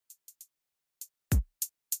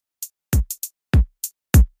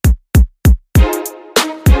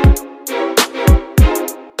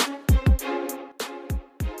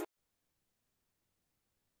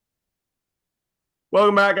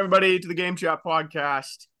Welcome back, everybody, to the Game Chat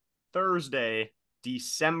Podcast. Thursday,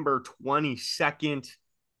 December 22nd,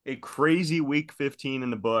 a crazy week 15 in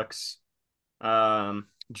the books.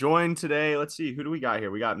 Joined today, let's see, who do we got here?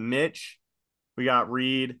 We got Mitch, we got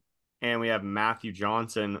Reed, and we have Matthew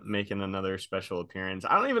Johnson making another special appearance.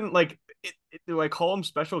 I don't even do I call them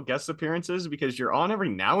special guest appearances because you're on every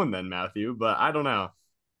now and then, Matthew, but I don't know.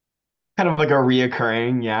 Kind of like a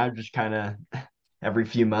reoccurring, yeah, just kind of every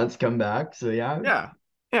few months come back. So yeah, Yeah.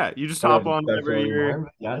 Yeah, you just I hop don't on special whenever anymore, you're.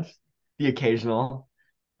 but yeah, it's the occasional.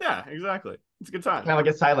 Yeah, exactly. It's a good It's time. kind of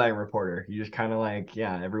like a sideline reporter. You just kind of like,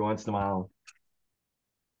 yeah, every once in a while.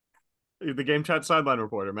 The Game Chat sideline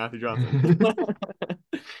reporter, Matthew Johnson.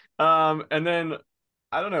 And then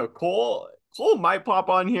I don't know, Cole might pop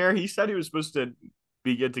on here. He said he was supposed to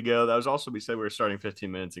be good to go. That was also we said we were starting 15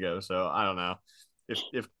 minutes ago. So I don't know.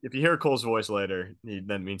 If you hear Cole's voice later,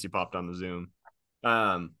 that means he popped on the Zoom.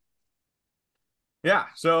 Um, yeah,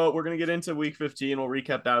 so we're gonna get into week 15. We'll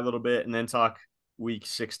recap that a little bit and then talk week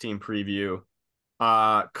 16 preview.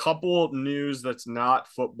 Couple news that's not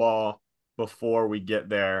football before we get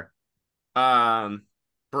there. Um,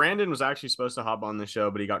 Brandon was actually supposed to hop on the show,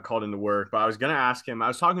 but he got called into work. But I was gonna ask him. I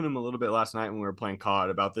was talking to him a little bit last night when we were playing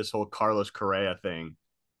COD about this whole Carlos Correa thing.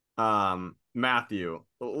 Matthew,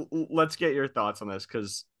 let's get your thoughts on this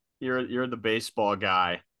because you're the baseball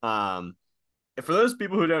guy. For those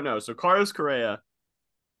people who don't know, so Carlos Correa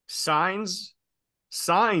signs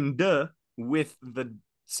signed with the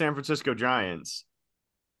San Francisco Giants.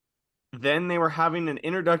 Then they were having an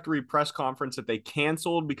introductory press conference that they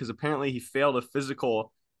canceled because apparently he failed a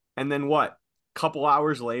physical. And then what? Couple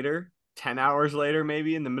hours later, 10 hours later,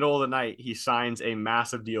 maybe in the middle of the night, he signs a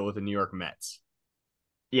massive deal with the New York Mets.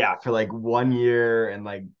 Yeah, for like 1 year and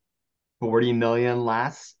like 40 million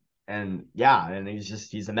less. And yeah, and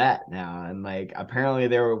he's a Met now. And like apparently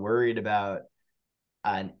they were worried about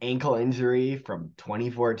an ankle injury from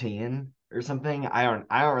 2014 or something. I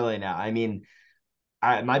don't really know. I mean,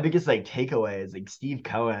 my biggest like takeaway is like Steve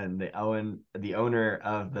Cohen, the owner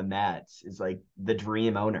of the Mets, is like the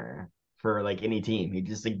dream owner for like any team. He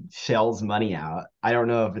just like shells money out. I don't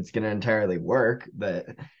know if it's gonna entirely work, but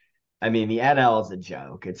I mean the NL is a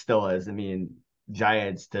joke. It still is. I mean,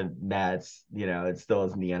 Giants to Mets, it still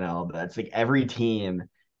is in the NL, but it's like every team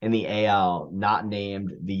in the AL not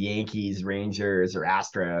named the Yankees, Rangers, or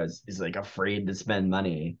Astros is like afraid to spend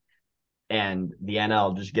money, and the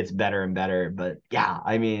NL just gets better and better. But yeah,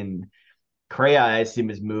 I mean, Correa, I assume,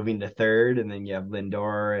 is moving to third, and then you have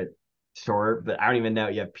Lindor at short. But I don't even know.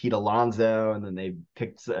 You have Pete Alonso, and then they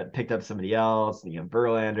picked up somebody else, and you have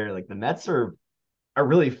Verlander. Like the Mets are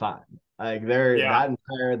really fun. Like they're Yeah. that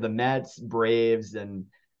entire the Mets, Braves, and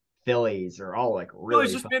Phillies are all like Phillies really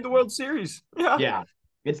just fun. made the World Series. Yeah. Yeah,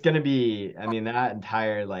 it's gonna be. I mean, that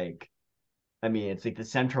entire like I mean, it's like the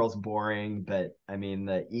Central's boring, but I mean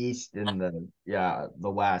the East and the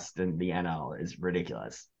West and the NL is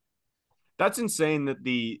ridiculous. That's insane that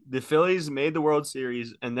the Phillies made the World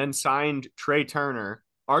Series and then signed Trey Turner,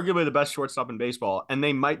 arguably the best shortstop in baseball, and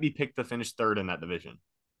they might be picked to finish third in that division.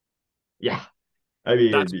 Yeah, I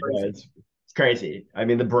mean, That's yeah, crazy. it's crazy. I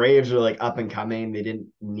mean, the Braves are like up and coming. They didn't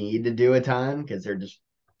need to do a ton because they're just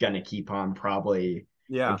gonna keep on probably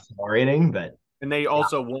Yeah. accelerating. But And they yeah,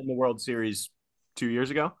 also won the World Series 2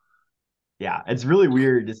 years ago. yeah, it's really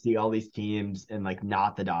weird to see all these teams and like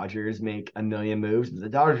not the Dodgers make a million moves. But the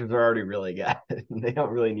Dodgers are already really good. They don't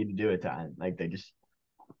really need to do a ton. Like they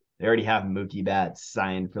already have Mookie Betts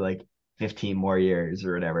signed for like 15 more years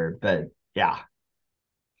or whatever. But yeah,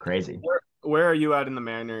 crazy. Where are you at in the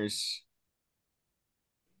Mariners?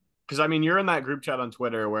 Because I mean, you're in that group chat on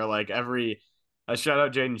Twitter where like every a shout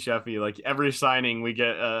out Jaden Sheffy, like every signing we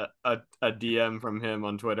get a DM from him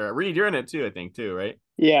on Twitter. Reed, you're in it too, I think too, right?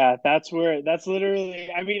 Yeah, that's literally,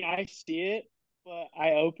 I mean, I see it, but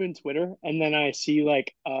I open Twitter and then I see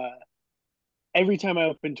like every time I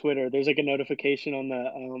open Twitter, there's like a notification on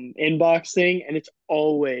the inbox thing, and it's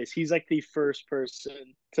always he's like the first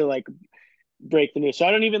person to like break the news. So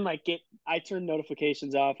I don't even like get I turn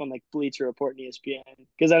notifications off on like Bleacher Report and ESPN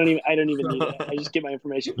because I don't even need it. I just get my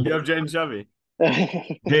information You from have Jaden Sheffy.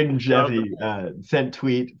 Jaden Well, Jeffy sent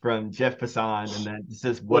tweet from Jeff Passan and then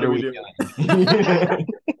says, what "What do are we we do? doing?"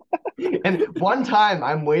 And one time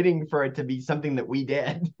I'm waiting for it to be something that we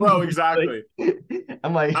did. Bro, Like exactly.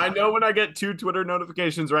 I'm like, I know when I get two Twitter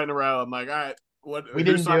notifications right in a row, I'm like, all right, what we who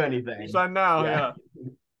didn't do signed who anything. signed now? Yeah.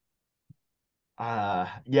 Yeah.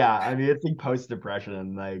 Yeah, I mean it's like post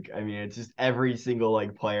depression. Like, I mean, it's just every single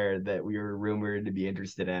like player that we were rumored to be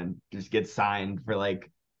interested in just gets signed for like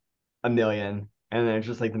a million. And then it's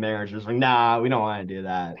just like the manager's like, nah, we don't want to do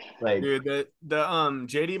that. Like, Dude, the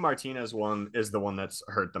JD Martinez one is the one that's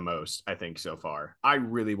hurt the most, I think, so far. I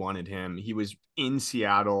really wanted him. He was in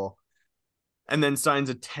Seattle and then signs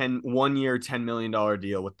a 1 year, $10 million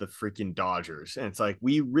deal with the freaking Dodgers. And it's like,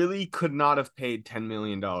 we really could not have paid $10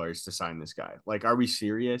 million to sign this guy. Like, are we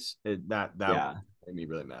serious? That yeah. made me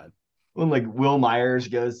really mad. When like Will Myers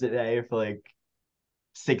goes today for like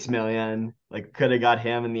 6 million, like could have got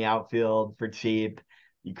him in the outfield for cheap.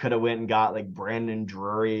 You could have went and got like Brandon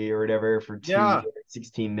Drury or whatever for two Yeah. years,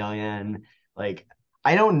 16 million. Like,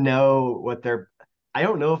 I don't know what they're I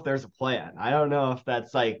don't know if there's a plan. I don't know if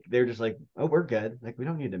that's like they're just like, oh, we're good. Like, we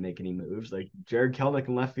don't need to make any moves. Like Jared Kelnick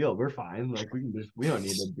in left field, we're fine. Like we don't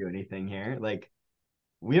need to do anything here. Like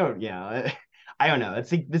we don't, I don't know.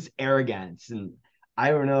 It's like this arrogance, and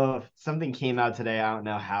I don't know if something came out today. I don't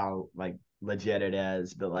know how like legit it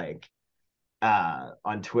is, but like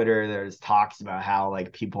on Twitter, there's talks about how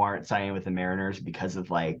like people aren't signing with the Mariners because of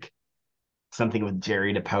like something with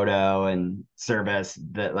Jerry Dipoto and Service,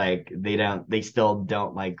 that like they still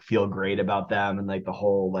don't like feel great about them, and like the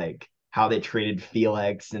whole like how they treated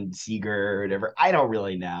Felix and Seager or whatever. I don't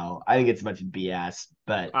really know. I think it's a bunch of BS,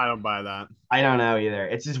 but I don't buy that. I don't know either.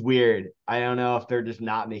 It's just weird. I don't know if they're just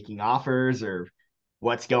not making offers or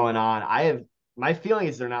what's going on. My feeling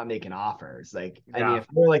is they're not making offers. Like, I mean, Yeah. if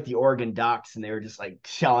they're like the Oregon Ducks and they were just like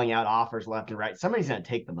shelling out offers left and right, somebody's gonna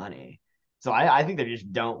take the money. So I think they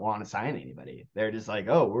just don't want to sign anybody. They're just like,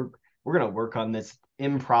 oh, we're gonna work on this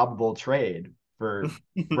improbable trade for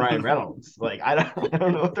Brian Reynolds. Like, I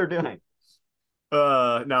don't know what they're doing.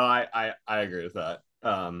 No, I agree with that.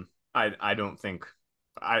 I don't think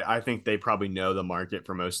I think they probably know the market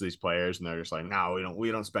for most of these players, and they're just like, no,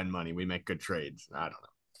 we don't spend money. We make good trades. I don't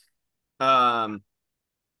know.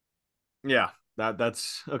 Yeah,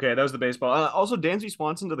 that's okay. That was the baseball. Also, Dansby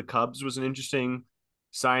Swanson to the Cubs was an interesting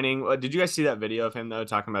signing. Did you guys see that video of him though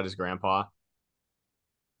talking about his grandpa?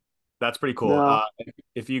 That's pretty cool. No.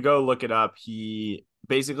 If you go look it up, he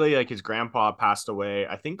basically like his grandpa passed away.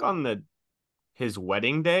 I think on his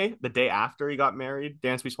wedding day, the day after he got married,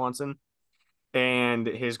 Dansby Swanson, and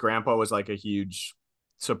his grandpa was like a huge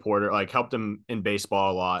supporter, like helped him in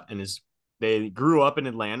baseball a lot, and they grew up in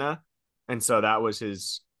Atlanta, and so that was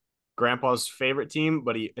his grandpa's favorite team,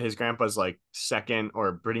 but his grandpa's like second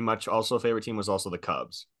or pretty much also favorite team was also the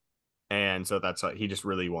Cubs. And so that's why he just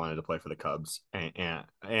really wanted to play for the Cubs and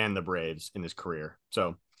the Braves in his career.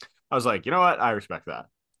 So I was like, you know what? I respect that.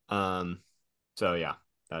 So yeah,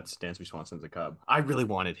 that's Dansby Swanson's a Cub. I really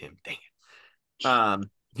wanted him. Dang it.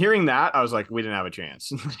 Hearing that, I was like, we didn't have a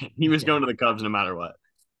chance. He was going to the Cubs no matter what.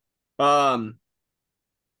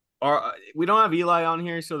 We don't have Eli on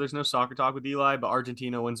here, so there's no soccer talk with Eli, but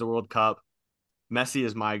Argentina wins the World Cup. Messi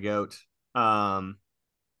is my goat. I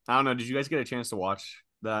don't know. Did you guys get a chance to watch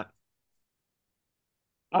that?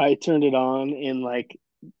 I turned it on in like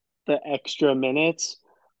the extra minutes,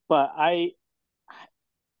 but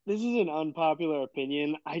this is an unpopular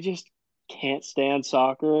opinion. I just can't stand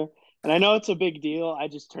soccer. And I know it's a big deal. I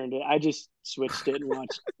just switched it and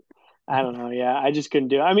watched. I don't know. Yeah, I just couldn't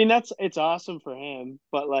do it. I mean, it's awesome for him,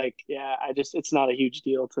 but like, yeah, it's not a huge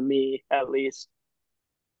deal to me, at least.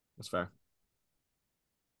 That's fair.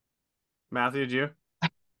 Matthew, did you?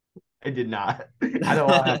 I did not. I don't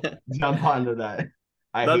want to jump onto that.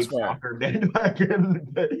 I That's hate fair. soccer bandwagon.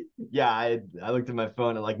 But yeah, I looked at my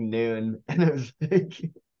phone at like noon and it was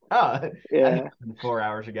like, oh, that Yeah. happened 4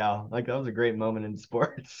 hours ago. Like, that was a great moment in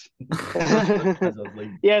sports. Yeah, As I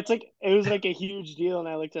was like, it was like a huge deal, and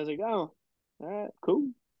I looked, I was like, oh, all right, cool.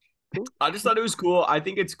 I just thought it was cool. I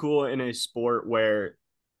think it's cool in a sport where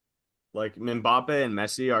like Mbappe and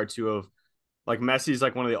Messi are two of like Messi's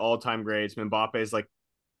like one of the all-time greats. Mbappe is like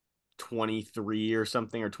 23 or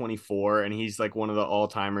something or 24, and he's like one of the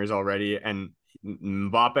all-timers already. And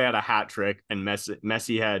Mbappe had a hat trick, and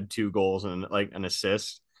Messi had 2 goals and like an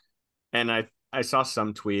assist. And I saw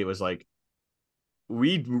some tweet, it was like,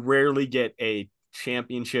 we rarely get a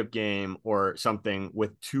championship game or something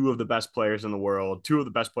with two of the best players in the world, two of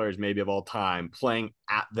the best players maybe of all time playing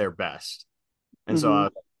at their best. And so I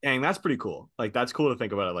was like, dang, that's pretty cool. Like, that's cool to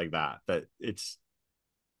think about it like that. That it's,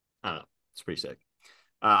 I don't know, it's pretty sick.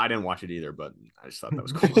 I didn't watch it either, but I just thought that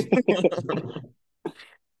was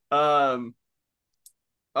cool.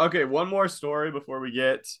 Okay, one more story before we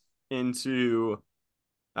get into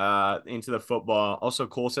the football. Also,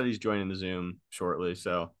 Cole said he's joining the Zoom shortly,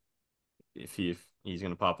 so if he's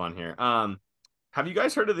gonna pop on here. Have you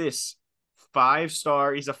guys heard of this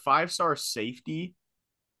 5-star? He's a 5-star safety.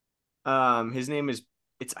 His name is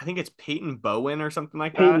I think it's Peyton Bowen or something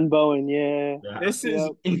like that. Peyton Bowen, yeah. This is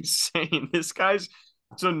insane. This guy's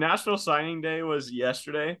So National Signing Day was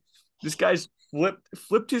yesterday. This guy's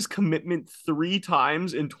flipped his commitment 3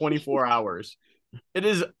 times in 24 hours. It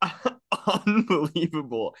is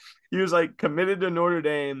unbelievable. He was like committed to Notre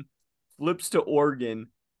Dame, flips to Oregon,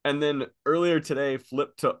 and then earlier today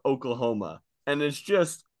flipped to Oklahoma. And it's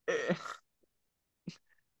just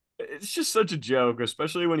such a joke,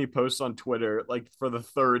 especially when he posts on Twitter like for the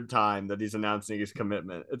third time that he's announcing his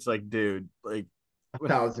commitment. It's like, dude, like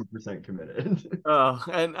 1,000% committed.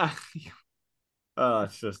 and it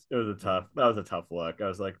was a that was a tough look. I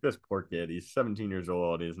was like, this poor kid, he's 17 years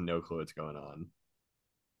old, he has no clue what's going on.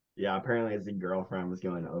 Yeah, apparently his girlfriend was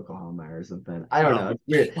going to Oklahoma or something. I don't Oh, know. It's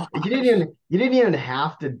weird. Like, you didn't even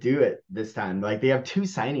have to do it this time. Like they have 2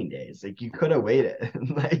 signing days. Like you could have waited.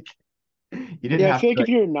 Like you didn't Yeah, I have feel to like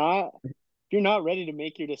if you're not ready to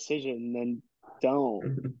make your decision, then don't.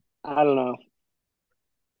 like I don't know.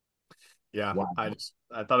 yeah. wow.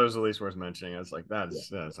 I thought it was at least worth mentioning. I was like, Yeah.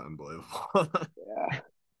 that's unbelievable. Yeah.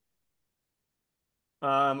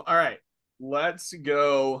 All right. Let's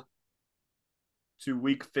go to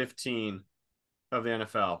week 15 of the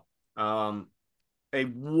NFL. A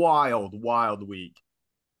wild week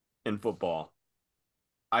in football.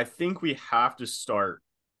 I think we have to start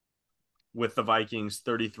with the Vikings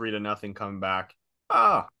 33 to nothing comeback.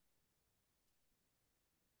 Ah,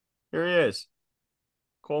 here he is.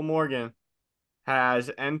 Cole Morgan has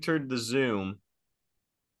entered the Zoom.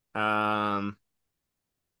 Um,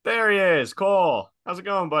 there he is. Cole, how's it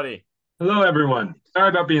going, buddy? Hello, everyone. Sorry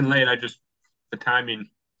about being late. The timing.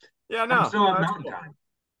 Yeah, I'm no, still on that's Mountain cool. Time.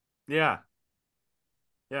 Yeah,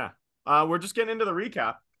 yeah. We're just getting into the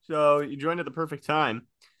recap, so you joined at the perfect time.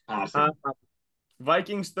 Uh, Awesome.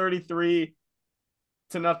 Vikings 33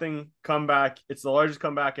 to nothing comeback. It's the largest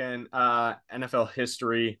comeback in NFL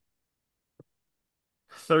history.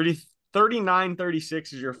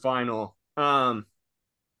 39-36 is your final. I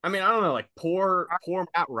mean, I don't know, like poor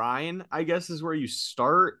Matt Ryan, I guess is where you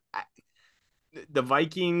start. The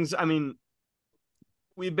Vikings, I mean,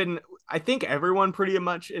 we've been I think everyone pretty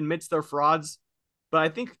much admits their frauds, but I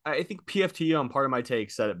think PFT on part of my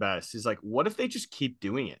take said it best. He's like, what if they just keep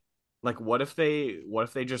doing it? Like what if they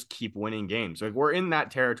just keep winning games? Like we're in that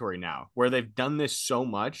territory now where they've done this so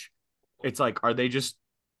much. It's like, are they just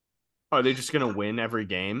gonna win every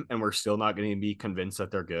game and we're still not gonna be convinced that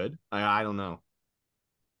they're good? I don't know.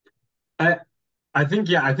 I I think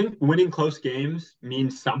winning close games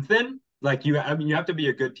means something. I mean, you have to be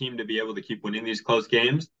a good team to be able to keep winning these close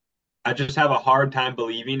games. I just have a hard time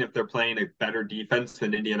believing if they're playing a better defense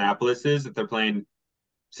than Indianapolis is, if they're playing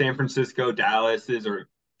San Francisco, Dallas is, or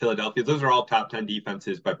Philadelphia. Those are all top 10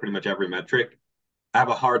 defenses by pretty much every metric. I have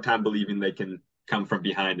a hard time believing they can come from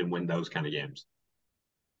behind and win those kind of games.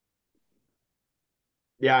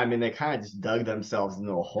 Yeah, I mean they kind of just dug themselves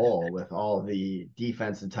into a hole with all the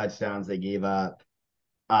defensive touchdowns they gave up.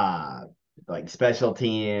 Uh like special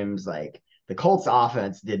teams, like the Colts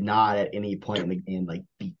offense did not at any point in the game like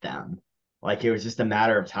beat them. Like it was just a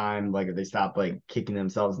matter of time, like if they stopped like kicking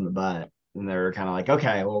themselves in the butt and they were kind of like,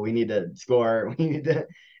 okay, well, we need to score. We need to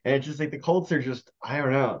and it's just like the Colts are just, I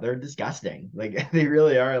don't know, they're disgusting. Like they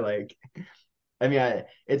really are like I mean,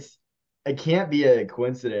 it can't be a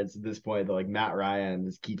coincidence at this point that like Matt Ryan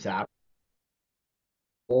just keeps happening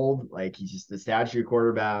old. Like he's just the statue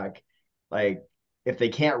quarterback. Like if they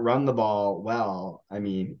can't run the ball well, I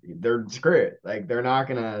mean, they're screwed. Like they're not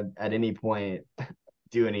gonna at any point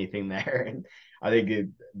do anything there. And I think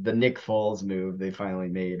the Nick Foles move they finally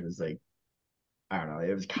made was like, I don't know,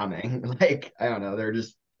 it was coming. Like I don't know, they're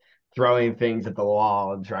just throwing things at the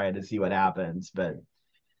wall and trying to see what happens. But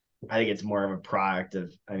I think it's more of a product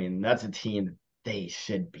of, I mean, that's a team that they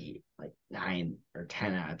should beat like 9 or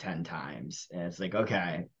 10 out of 10 times. And it's like,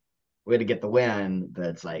 okay, way to get the win. But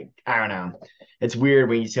it's like, I don't know. It's weird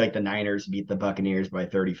when you see like the Niners beat the Buccaneers by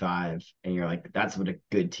 35 and you're like, that's what a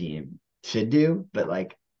good team should do. But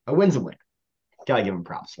like a win's a win. Gotta give them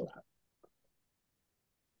props for that.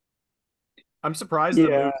 I'm surprised the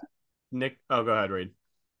Yeah. move Nick. Oh, go ahead, Reed.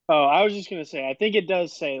 Oh, I was just gonna say, I think it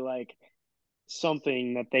does say like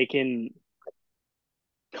something that they can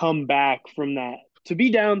come back from that to be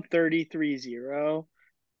down 33-0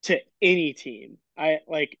 to any team. I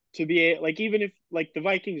like to be like, even if like the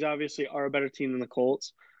Vikings obviously are a better team than the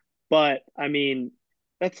Colts, but I mean,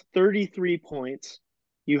 that's 33 points.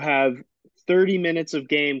 You have 30 minutes of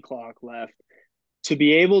game clock left to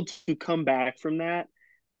be able to come back from that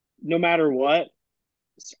no matter what.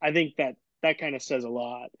 I think that kind of says a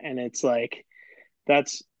lot. And it's like,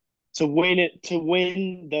 that's to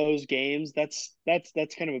win those games, that's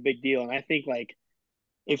kind of a big deal. And I think like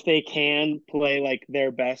if they can play like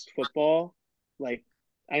their best football, like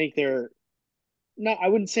I think not, I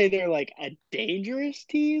wouldn't say they're like a dangerous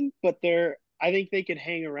team, but I think they could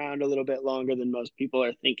hang around a little bit longer than most people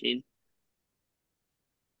are thinking.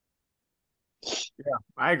 Yeah,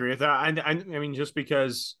 I agree with that. I mean, just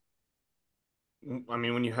because, I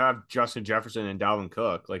mean, when you have Justin Jefferson and Dalvin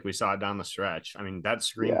Cook, like we saw it down the stretch, I mean, that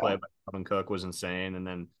screenplay Yeah. by Dalvin Cook was insane. And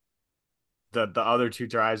then the other two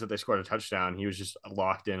drives that they scored a touchdown, he was just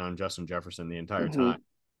locked in on Justin Jefferson the entire Hmm. time.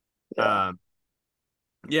 Yeah. Um,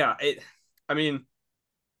 yeah, I mean,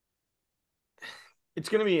 it's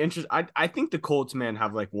gonna be interesting. I think the Colts, man,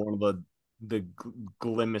 have like one of the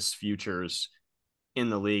glimmest futures in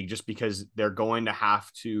the league, just because they're going to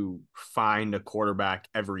have to find a quarterback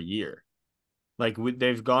every year. Like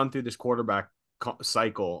they've gone through this quarterback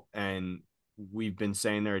cycle, and we've been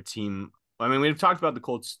saying they're a team. I mean, we've talked about the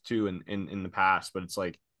Colts too in the past, but it's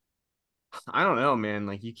like, I don't know, man.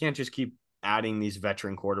 Like you can't just keep adding these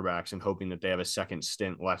veteran quarterbacks and hoping that they have a second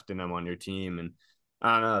stint left in them on your team. And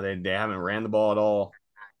I don't know, they haven't ran the ball at all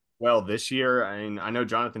well this year. I mean, I know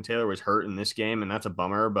Jonathan Taylor was hurt in this game, and that's a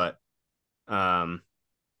bummer, but um,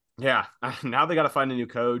 yeah, now they got to find a new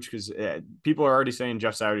coach because people are already saying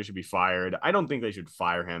Jeff Saturday should be fired. I don't think they should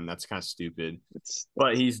fire him. That's kind of stupid. It's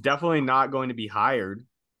But he's definitely not going to be hired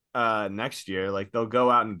next year. Like they'll go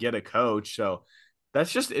out and get a coach. So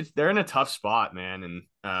that's just they're in a tough spot, man. And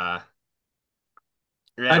yeah,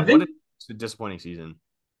 I what think a disappointing season.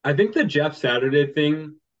 I think the Jeff Saturday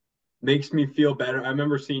thing makes me feel better. I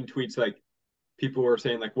remember seeing tweets like people were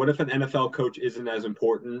saying like, what if an NFL coach isn't as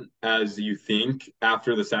important as you think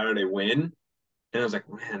after the Saturday win? And I was like,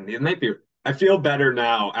 man, it might be. I feel better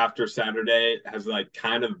now after Saturday has like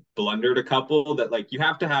kind of blundered a couple that like you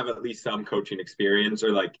have to have at least some coaching experience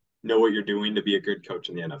or like know what you're doing to be a good coach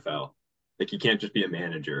in the NFL. Like you can't just be a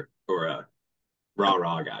manager or a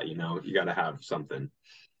rah guy, you know, you got to have something.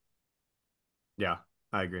 Yeah,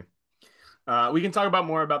 I agree. We can talk about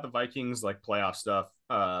more about the Vikings, like playoff stuff,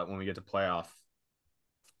 when we get to playoff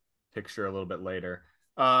picture a little bit later.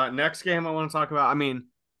 Next game I want to talk about. I mean,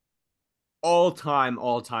 all time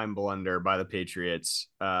blunder by the Patriots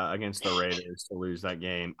against the Raiders to lose that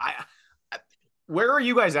game. Where are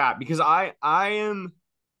you guys at? Because I'm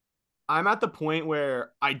at the point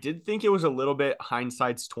where I did think it was a little bit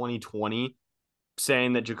hindsight's 2020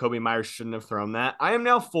 saying that Jacoby Myers shouldn't have thrown that. I am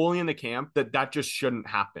now fully in the camp that that just shouldn't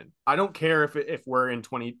happen. I don't care if we're in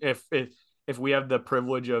 20 if we have the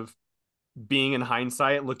privilege of being in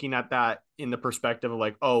hindsight looking at that in the perspective of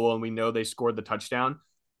like, oh well, we know they scored the touchdown.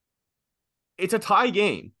 It's a tie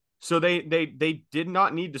game. So they did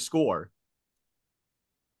not need to score.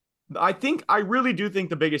 I really do think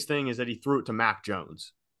the biggest thing is that he threw it to Mac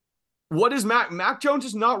Jones. What is Mac Jones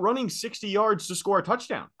is not running 60 yards to score a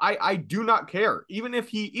touchdown. I do not care. Even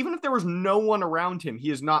if there was no one around him,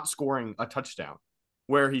 he is not scoring a touchdown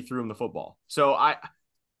where he threw him the football. So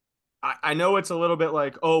I know it's a little bit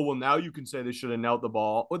like, oh well, now you can say they should have knelt the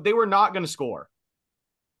ball. But they were not going to score.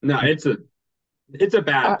 No, it's a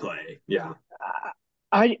bad I play. Yeah.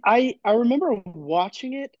 I remember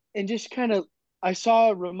watching it and just kind of I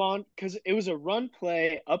saw Ramon because it was a run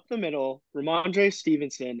play up the middle, Ramondre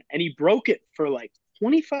Stevenson, and he broke it for like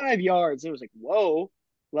 25 yards. It was like, whoa,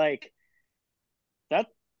 like that.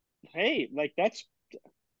 Hey, like that's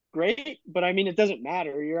great, but I mean, it doesn't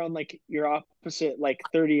matter. You're on like your opposite like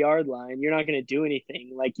 30-yard line. You're not going to do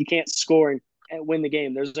anything. Like you can't score and win the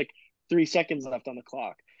game. There's like 3 seconds left on the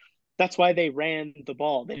clock. That's why they ran the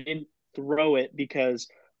ball. They didn't throw it because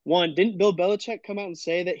one, didn't Bill Belichick come out and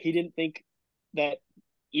say that he didn't think that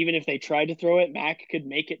even if they tried to throw it, Mac could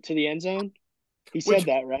make it to the end zone? He said Which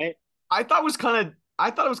that, right? I thought it was kind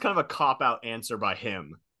of a cop out answer by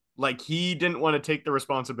him. Like he didn't want to take the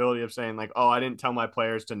responsibility of saying like, oh, I didn't tell my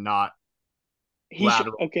players to not He should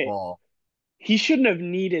lateral the okay. ball. He shouldn't have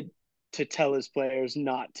needed to tell his players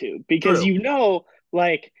not to because True.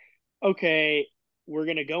 like, okay, we're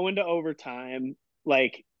gonna go into overtime.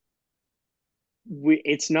 Like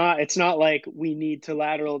it's not like we need to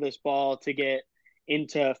lateral this ball to get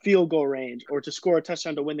into field goal range or to score a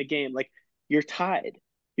touchdown to win the game. Like you're tied.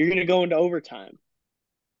 You're gonna go into overtime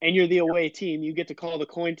and you're the away team. You get to call the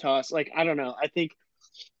coin toss. Like, I don't know. I think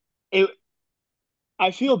it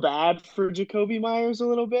I feel bad for Jacoby Myers a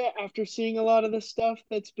little bit after seeing a lot of the stuff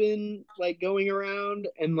that's been like going around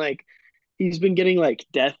and like he's been getting like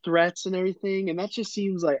death threats and everything and that just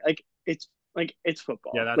seems like it's Yeah,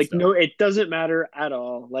 football. that's Like tough. no it doesn't matter at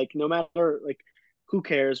all. Like no matter like who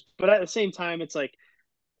cares? But at the same time it's like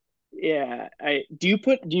yeah, I do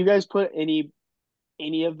you guys put any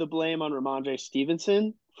of the blame on Ramondre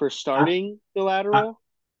Stevenson for I, starting the I lateral?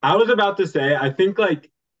 I was about to say, I think like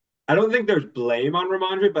I don't think there's blame on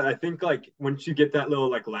Ramondre, but I think like once you get that little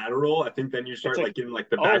like lateral, I think then you It's start like, like in like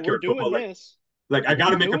the oh, we're backyard doing football, this. like I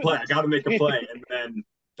got to We're make a doing play, I this. got to make a play, and then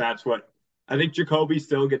that's what I think Jacoby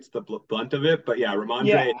still gets the blunt of it, but yeah, Ramondre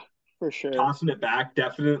Yeah, for sure. tossing it back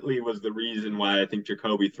definitely was the reason why I think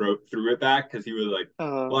Jacoby threw it back because he was like,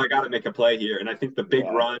 Uh, well, I got to make a play here, and I think the big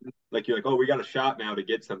yeah. run, like you're like, oh, we got a shot now to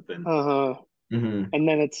get something. Uh-huh. Mm-hmm. And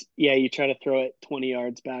then it's you try to throw it 20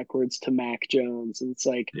 yards backwards to Mac Jones, and it's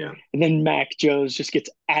like, Yeah, and then Mac Jones just gets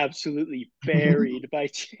absolutely buried by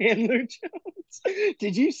Chandler Jones.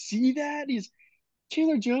 Did you see that?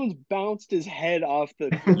 Chandler Jones bounced his head off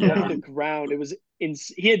yeah. the ground. It was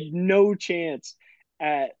he had no chance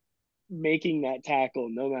at making that tackle,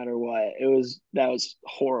 no matter what. That was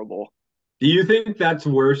horrible Do you think that's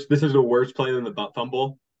worse? This is a worse play than the butt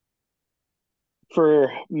fumble?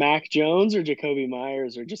 for Mac Jones or Jacoby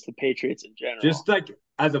Myers or just the Patriots in general. Just like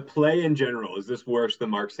as a play in general, is this worse than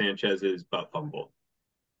Mark Sanchez's butt fumble?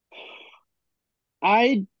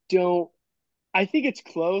 I don't. I think it's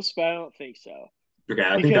close, but I don't think so. Okay,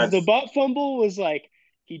 I think Because the that's butt fumble was like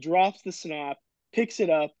he drops the snap, picks it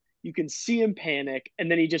up, you can see him panic, and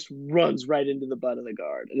then he just runs right into the butt of the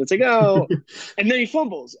guard. And it's like, oh, and then he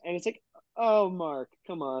fumbles. And it's like, oh, Mark,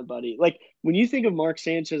 come on, buddy. Like when you think of Mark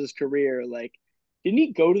Sanchez's career, like, didn't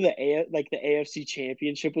he go to the AFC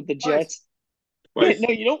championship with the Twice. Jets? Yeah, twice. no,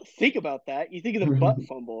 you don't think about that. You think of the butt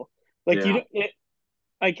fumble. Like you Yeah. don't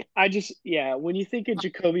like I just when you think of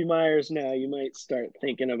Jacoby Myers now, you might start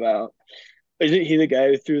thinking about isn't he the guy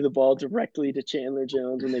who threw the ball directly to Chandler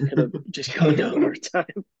Jones when they could have just gone to overtime?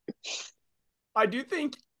 I do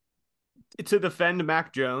think to defend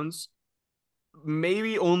Mac Jones,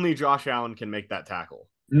 maybe only Josh Allen can make that tackle.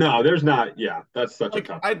 No, there's not. Yeah, that's such a Like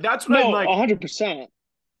tough. that's what I'm No, like. 100%.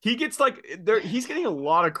 He gets like he's getting a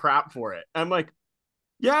lot of crap for it. I'm like,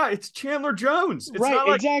 yeah, it's Chandler Jones. It's Right, not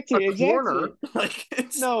like exactly, a corner. exactly. Like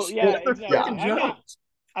it's No, yeah, Chandler exactly. fucking Jones.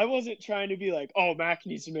 I wasn't trying to be like, oh, Mac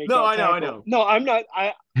needs to make No, that I know, tackle. I know. No, I'm not.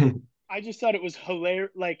 I just thought it was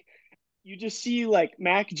hilarious. Like you just see like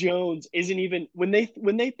Mac Jones isn't even when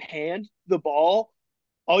they panned the ball,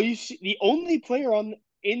 all you see the only player on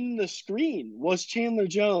in the screen was Chandler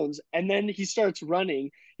Jones, and then he starts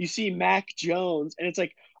running. You see Mac Jones, and it's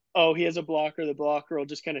like, oh, he has a blocker. The blocker will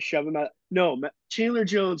just kind of shove him out. No, Chandler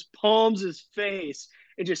Jones palms his face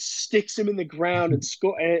and just sticks him in the ground and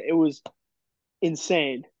score. It was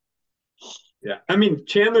insane. Yeah, I mean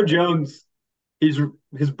Chandler Jones.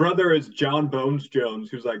 His brother is John Bones Jones,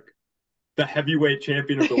 who's like the heavyweight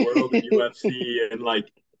champion of the world in UFC, and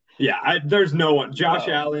like, yeah, there's no one. Josh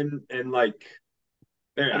No. Allen and like,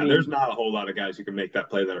 there's not a whole lot of guys who can make that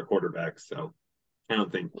play that are quarterbacks. So I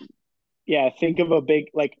don't think. Yeah, think of a big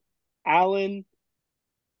like Allen,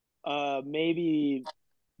 maybe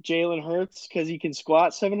Jalen Hurts because he can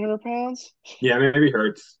squat 700 pounds. Yeah, maybe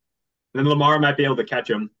Hurts. Then Lamar might be able to catch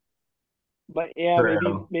him. But yeah,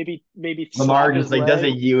 True. maybe Lamar slap just his like does a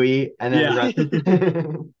leg. Yui and then runs.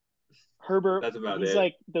 Herbert, That's about he's it.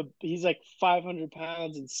 like he's like 500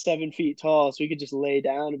 pounds and 7 feet tall, so he could just lay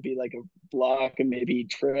down and be like a block and maybe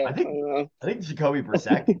trip. I I think don't know. Jacoby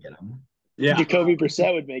Brissett can get him. Yeah, Jacoby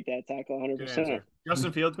Brissett would make that tackle Good 100%. answer.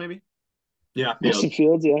 Justin Fields, maybe. yeah. Justin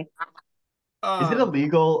Fields, yeah. Is it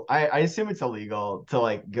illegal? I assume it's illegal to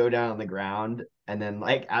like go down on the ground and then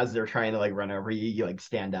like as they're trying to like run over you, you like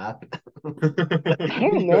stand up. I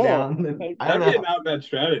don't Go know. down and- I don't That'd be know. a not bad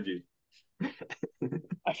strategy.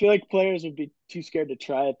 I feel like players would be too scared to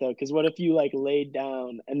try it though, because what if you like laid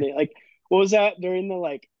down and they like what was that during the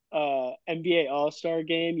like NBA All-Star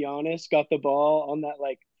game? Giannis got the ball on that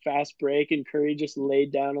like fast break and Curry just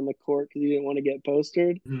laid down on the court because he didn't want to get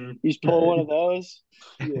postered. Mhm. You just pull one of those,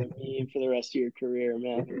 you're a meme for the rest of your career,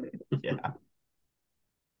 man. Yeah.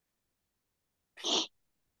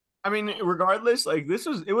 I mean, regardless, like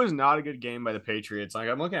it was not a good game by the Patriots. Like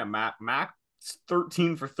I'm looking at Mac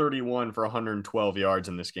 13 for 31 for 112 yards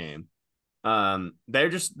in this game. They're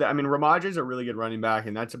just, I mean, Ramondre's a really good running back,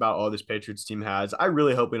 and that's about all this Patriots team has. I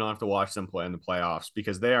really hope we don't have to watch them play in the playoffs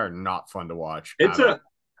because they are not fun to watch.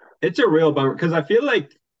 It's a real bummer because I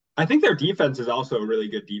think their defense is also a really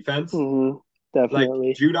good defense. Mm-hmm. Like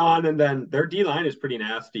Definitely. Judon, and then their D line is pretty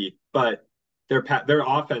nasty, but their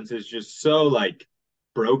offense is just so like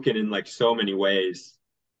broken in like so many ways.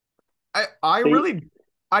 I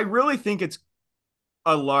really think it's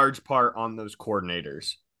a large part on those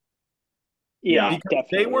coordinators. Yeah, Because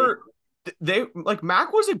definitely. they like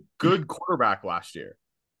Mac was a good quarterback last year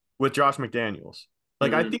with Josh McDaniels.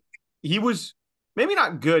 Like I Mhm. think he was maybe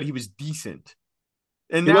not good, he was decent.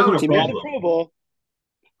 And He now wasn't a He made the problem. Pro Bowl.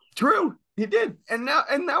 true, he did. And now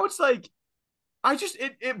it's like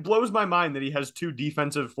it blows my mind that he has two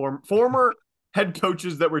defensive former head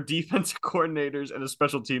coaches that were defensive coordinators and a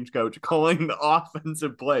special teams coach calling the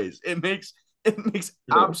offensive plays. It makes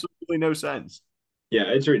absolutely no sense. Yeah,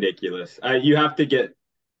 it's ridiculous. You have to get.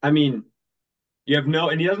 I mean, you have no,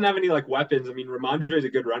 and he doesn't have any like weapons. I mean, Ramondre's a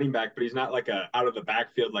good running back, but he's not like a out of the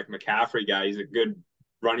backfield like McCaffrey guy. He's a good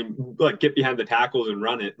running, like get behind the tackles and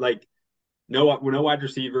run it. Like no wide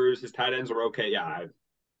receivers. His tight ends are okay. Yeah,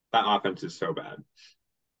 that offense is so bad.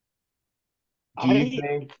 Do you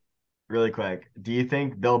think, really quick, do you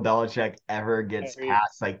think Bill Belichick ever gets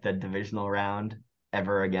past like the divisional round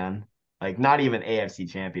ever again? Like not even AFC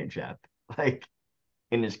championship, like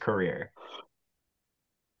in his career.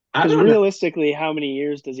 Because realistically, how many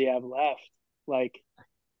years does he have left? Like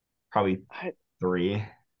probably 3.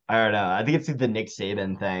 I don't know. I think it's like the Nick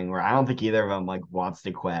Saban thing where I don't think either of them like wants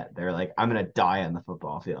to quit. They're like, I'm gonna die on the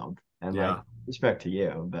football field. And like respect to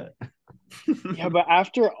you, but yeah, but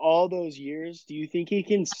after all those years, do you think he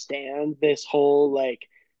can stand this whole like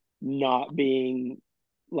not being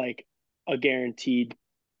like a guaranteed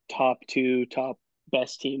top 2, top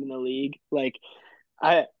best team in the league? Like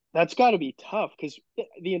that's got to be tough because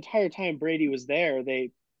the entire time Brady was there,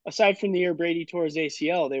 they, aside from the year Brady tore his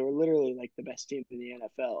ACL, they were literally like the best team in the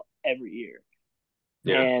NFL every year.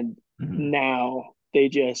 Yeah. And now they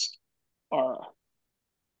just are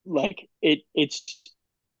like it's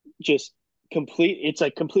just it's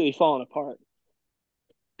like completely falling apart.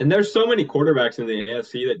 And there's so many quarterbacks in the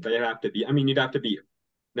AFC that they have to be. I mean, you'd have to be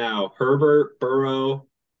now Herbert, Burrow,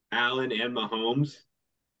 Allen, and Mahomes,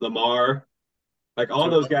 Lamar. Like all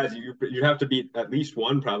those guys, you have to beat at least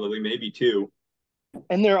one, probably maybe 2.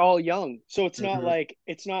 And they're all young, so it's not like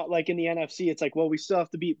in the NFC. It's like, well, we still have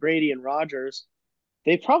to beat Brady and Rodgers.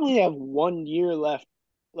 They probably have 1 year left,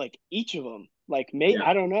 like each of them. Like maybe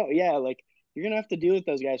I don't know. Yeah, like you're gonna have to deal with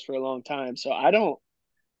those guys for a long time. So and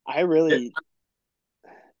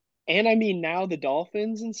I mean now the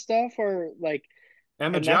Dolphins and stuff are like,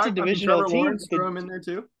 and that's a divisional team. Lawrence throw him in there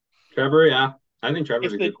too. Trevor, yeah, I think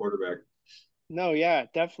Trevor's a good quarterback. No, yeah,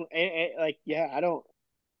 definitely. Like, yeah, the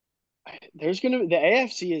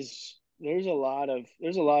AFC is there's a lot of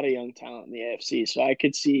young talent in the AFC, so I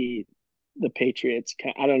could see the Patriots.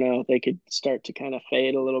 I don't know, they could start to kind of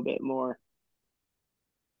fade a little bit more.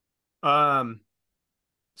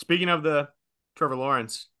 Speaking of the Trevor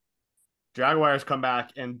Lawrence, Jaguars come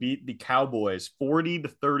back and beat the Cowboys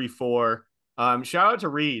 40-34. Shout out to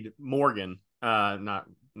Reed Morgan. Not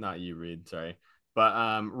you, Reed. Sorry.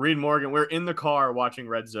 But Reed Morgan, we're in the car watching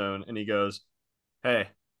Red Zone, and he goes, "Hey,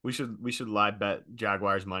 we should live bet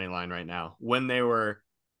Jaguars money line right now." When they were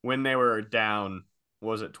down, what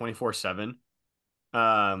was it 24-7?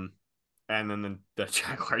 And then the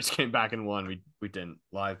Jaguars came back and won. We didn't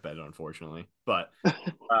live bet it, unfortunately, but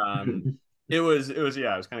it was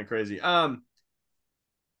kind of crazy. I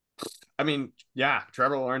mean, yeah,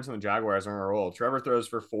 Trevor Lawrence and the Jaguars are on a roll. Trevor throws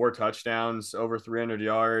for 4 touchdowns, over 300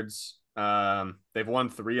 yards. They've won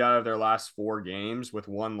 3 out of their last 4 games, with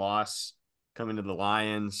 1 loss coming to the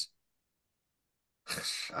Lions.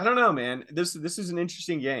 I don't know, man. This is an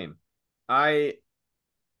interesting game. It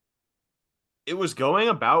was going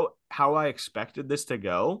about how I expected this to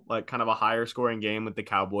go, like kind of a higher scoring game with the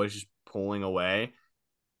Cowboys just pulling away.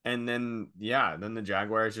 And then the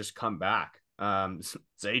Jaguars just come back.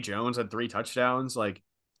 Zay Jones had 3 touchdowns. Like,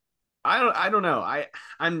 I don't know.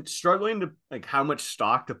 I'm struggling to like how much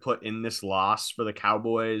stock to put in this loss for the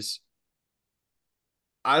Cowboys.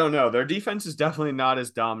 I don't know. Their defense is definitely not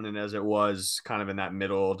as dominant as it was kind of in that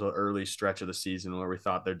middle to early stretch of the season where we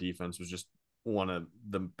thought their defense was just one of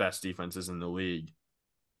the best defenses in the league.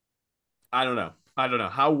 I don't know.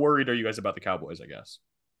 How worried are you guys about the Cowboys, I guess?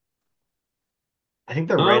 I think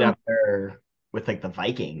they're right up there with like the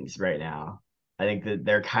Vikings right now. I think that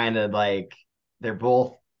they're kind of like, they're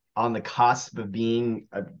both on the cusp of being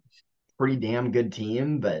a pretty damn good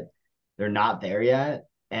team, but they're not there yet.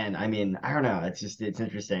 And I mean, I don't know. It's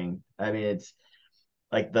interesting. I mean, it's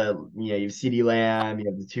like you have CeeDee Lamb, you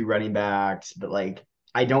have the 2 running backs, but like,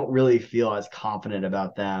 I don't really feel as confident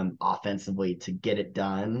about them offensively to get it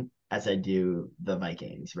done as I do the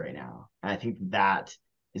Vikings right now. And I think that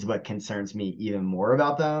is what concerns me even more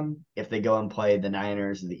about them. If they go and play the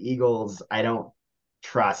Niners or the Eagles, I don't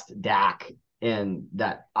trust Dak in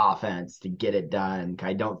that offense to get it done.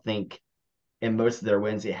 I don't think in most of their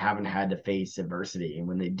wins, they haven't had to face adversity. And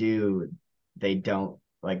when they do, they don't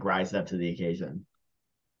like rise up to the occasion.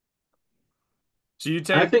 So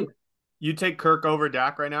you take Kirk over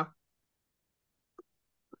Dak right now?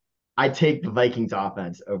 I take the Vikings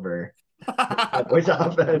offense over which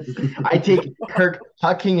offense. I take Kirk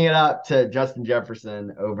hucking it up to Justin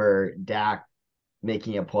Jefferson over Dak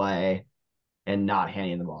making a play and not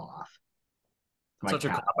handing the ball off. My Such a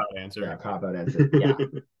cop, cop out answer. yeah, cop out answer. Yeah.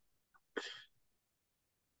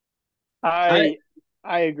 I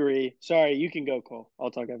I agree. Sorry, you can go, Cole.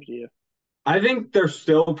 I'll talk after you. I think they're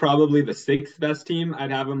still probably the sixth best team.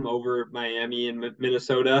 I'd have them over Miami and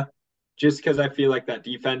Minnesota, just because I feel like that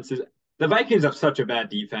defense is the Vikings have such a bad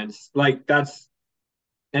defense. Like that's,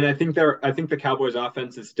 and I think the Cowboys'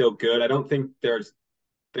 offense is still good. I don't think they're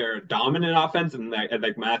a dominant offense, and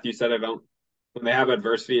like Matthew said, I don't. When they have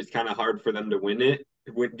adversity, it's kind of hard for them to win it,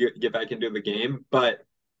 get back into the game. But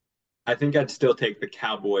I think I'd still take the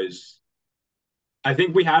Cowboys. I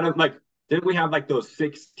think we had them like didn't we have like those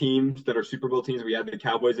six teams that are Super Bowl teams? We had the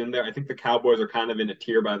Cowboys in there. I think the Cowboys are kind of in a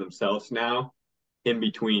tier by themselves now, in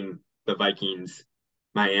between the Vikings,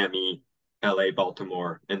 Miami, LA,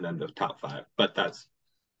 Baltimore, and then the top five. But that's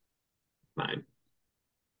mine.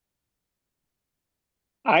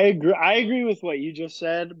 I agree. I agree with what you just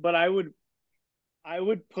said, but I would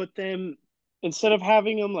put them instead of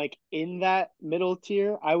having them like in that middle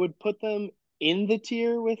tier, I would put them in the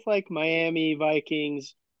tier with like Miami,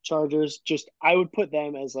 Vikings, Chargers. Just I would put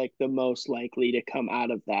them as like the most likely to come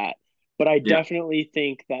out of that. But I Yeah. definitely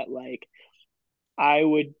think that like I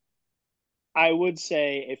would I would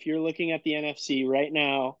say if you're looking at the NFC right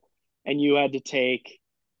now and you had to take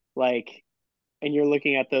like and you're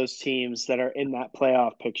looking at those teams that are in that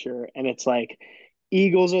playoff picture and it's like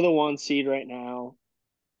Eagles are the 1 seed right now,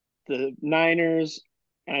 the Niners,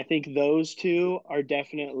 and I think those two are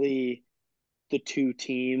definitely the two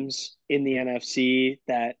teams in the NFC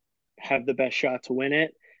that have the best shot to win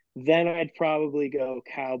it. Then I'd probably go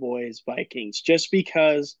Cowboys, Vikings, just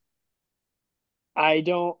because I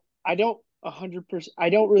don't 100%. I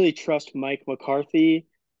don't really trust Mike McCarthy.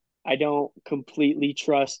 I don't completely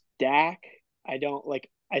trust Dak. I don't like.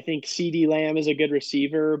 I think CD Lamb is a good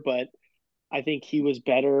receiver, but I think he was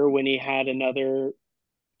better when he had another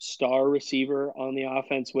star receiver on the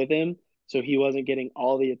offense with him, so he wasn't getting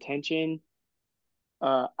all the attention.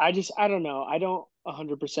 I don't know. I don't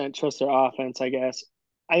 100% trust their offense, I guess.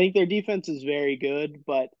 I think their defense is very good,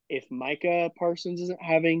 but if Micah Parsons isn't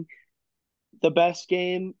having the best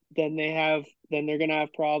game, then they're gonna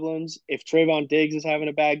have problems. If Trayvon Diggs is having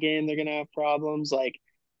a bad game, they're gonna have problems. Like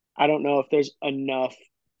I don't know if there's enough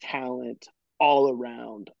talent all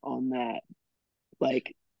around on that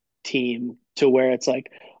like team to where it's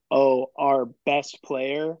like, oh, our best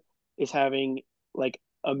player is having like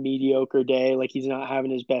a mediocre day, like he's not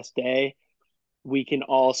having his best day. We can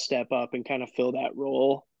all step up and kind of fill that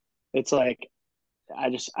role. It's like I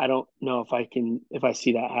don't know if I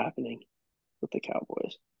see that happening with the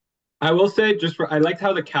Cowboys. I will say I liked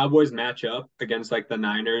how the Cowboys match up against like the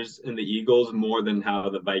Niners and the Eagles more than how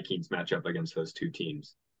the Vikings match up against those two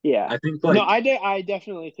teams. Yeah. I think No, like I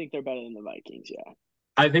definitely think they're better than the Vikings. Yeah.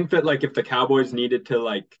 I think that like if the Cowboys needed to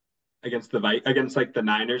like against like the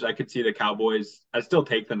Niners, I could see the Cowboys. I still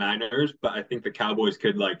take the Niners, but I think the Cowboys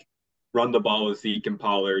could like run the ball with Zeke and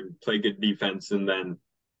Pollard, play good defense, and then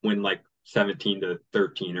win like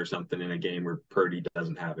 17-13 or something in a game where Purdy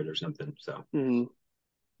doesn't have it or something. So Mhm.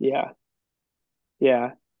 Yeah.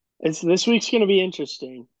 Yeah. It's this week's going to be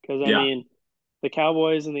interesting because I yeah. mean, the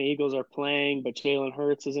Cowboys and the Eagles are playing, but Jalen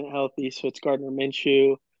Hurts isn't healthy, so it's Gardner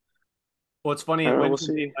Minshew. Well, it's funny. I It don't know. went We'll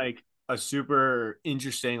from being see. like a super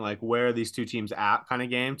interesting, like where are these two teams at kind of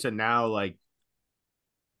game to now like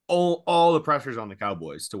all the pressure's on the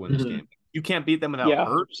Cowboys to win this Mhm. game. You can't beat them without Yeah,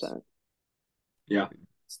 Hurts. 100%. Yeah.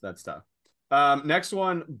 That's tough. Next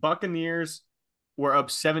one, Buccaneers were up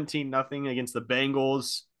 17-0 against the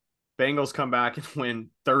Bengals. Bengals come back and win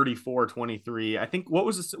 34-23. I think what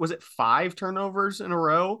was this? Was it 5 turnovers in a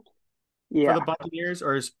row for the Yeah. Buccaneers,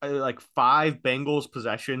 or is like 5 Bengals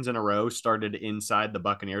possessions in a row started inside the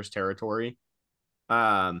Buccaneers territory?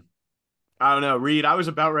 Um, I don't know, Reed. I was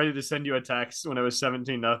about ready to send you a text when it was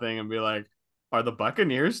 17-0 and be like, "Are the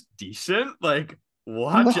Buccaneers decent? Like,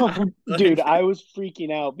 watch No, out!" dude, Like, I was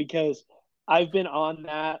freaking out because I've been on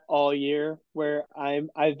that all year where I've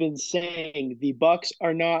been saying the Bucks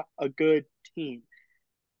are not a good team.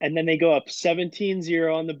 And then they go up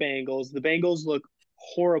 17-0 on the Bengals. The Bengals look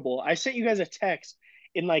horrible. I sent you guys a text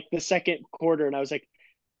in like the second quarter and I was like,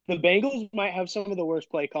 the Bengals might have some of the worst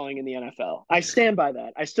play calling in the NFL. I stand by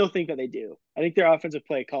that. I still think that they do. I think their offensive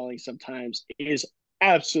play calling sometimes is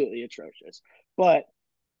absolutely atrocious. But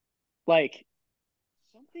like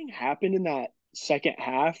something happened in that second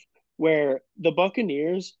half where the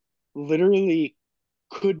Buccaneers literally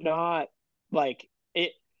could not like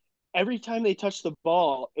it every time they touched the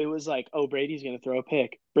ball, it was like, oh, Brady's going to throw a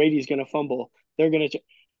pick. Brady's going to fumble. They're going to.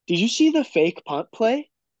 Did you see the fake punt play?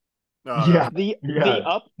 Yeah, the yeah.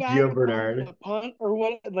 up back Gio on Bernard. the punt or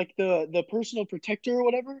what, like the personal protector or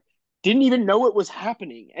whatever, didn't even know it was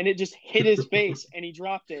happening, and it just hit his face, and he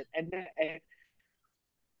dropped it, and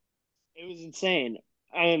it was insane.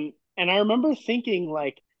 And I remember thinking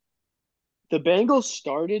like the Bengals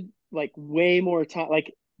started like way more time.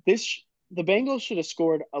 Like this, the Bengals should have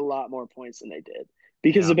scored a lot more points than they did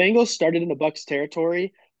because Yeah. the Bengals started in the Bucks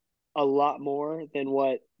territory a lot more than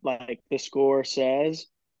what like the score says,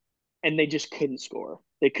 and they just couldn't score.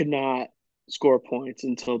 They could not score points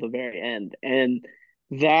until the very end, and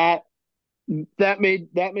that that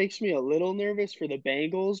makes me a little nervous for the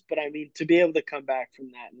Bengals. But I mean, to be able to come back from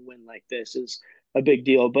that and win like this is a big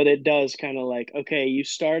deal. But it does kind of like, okay, you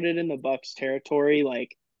started in the Bucks territory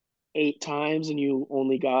like 8 times, and you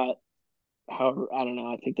only got however, I don't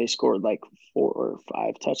know. I think they scored like 4 or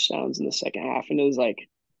 5 touchdowns in the second half, and it was like,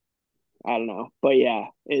 I don't know. But yeah,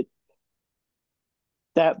 it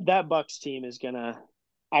that Bucks team is gonna.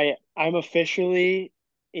 I'm officially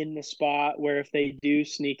in the spot where if they do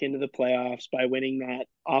sneak into the playoffs by winning that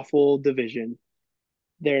awful division,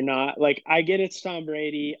 they're not like, I get it's Tom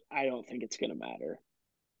Brady. I don't think it's gonna matter.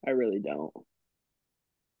 I really don't.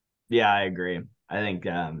 Yeah, I agree. I think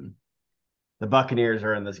the Buccaneers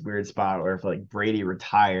are in this weird spot where if like Brady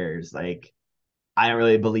retires, like I don't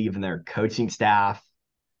really believe in their coaching staff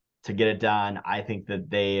to get it done. I think that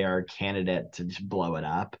they are a candidate to just blow it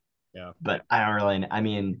up. Yeah. But I don't really, I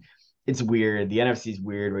mean, it's weird. The NFC is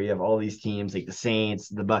weird where you have all these teams like the Saints,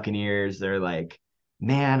 the Buccaneers. They're like,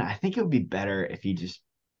 man, I think it would be better if you just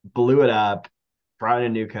blew it up, brought in a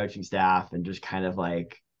new coaching staff, and just kind of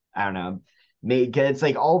like, I don't know, make it's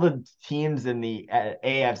like all the teams in the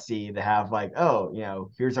AFC that have like, oh,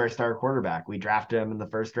 here's our star quarterback. We drafted him in the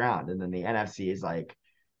first round. And then the NFC is like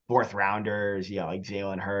fourth rounders, like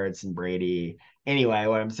Jalen Hurts and Brady. Anyway,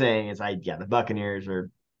 what I'm saying is the Buccaneers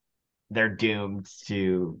they're doomed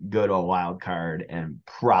to go to a wild card and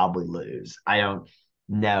probably lose. I don't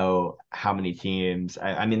know how many teams.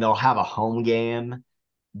 I mean, they'll have a home game,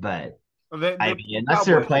 but I mean, The unless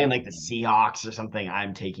they're Cowboys playing should like the beat them. Seahawks or something,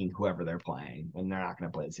 I'm taking whoever they're playing, and they're not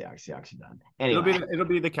going to play the Seahawks. Seahawks are done. Anyway, It'll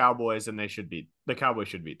be the Cowboys, and the Cowboys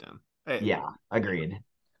should beat them. Hey, yeah, agreed.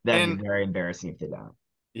 That'd be and very embarrassing if they don't.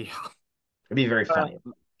 yeah, It'd be very funny.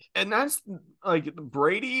 and that's like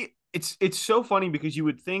Brady. It's so funny because you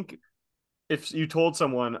would think if you told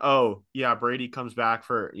someone, oh yeah, Brady comes back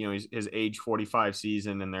for his age 45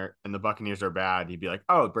 season, and the Buccaneers are bad, he'd be like,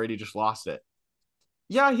 oh, Brady just lost it.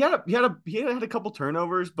 Yeah, he had a couple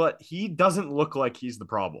turnovers, but he doesn't look like he's the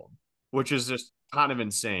problem, which is just kind of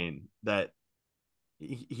insane that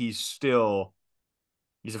he's a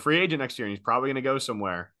free agent next year and he's probably going to go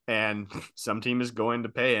somewhere and some team is going to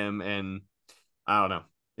pay him, and I don't know.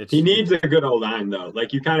 He needs a good old line though.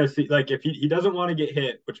 Like you kind of see, like if he doesn't want to get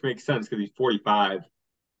hit, which makes sense because he's 45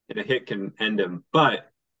 and a hit can end him. But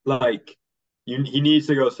like he needs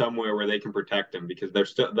to go somewhere where they can protect him because you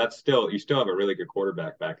still have a really good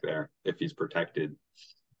quarterback back there if he's protected.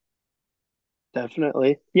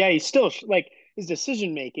 Definitely. Yeah, he's still like his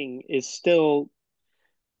decision making is still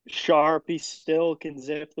sharp. He still can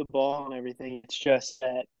zip the ball and everything. It's just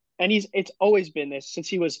that, and it's always been this since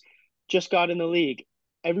he was just got in the league.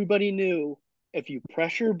 Everybody knew if you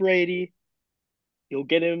pressure Brady, you'll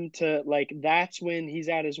get him to like, that's when he's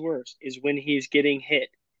at his worst, is when he's getting hit.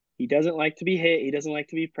 He doesn't like to be hit. He doesn't like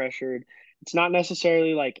to be pressured. It's not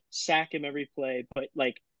necessarily like sack him every play, but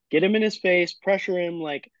like get him in his face, pressure him,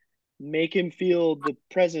 like make him feel the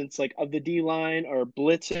presence like of the D line or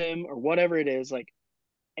blitz him or whatever it is. Like,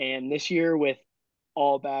 and this year with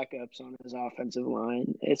all backups on his offensive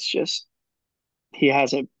line, it's just he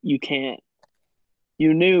hasn't. You can't.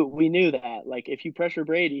 We knew that. Like if you pressure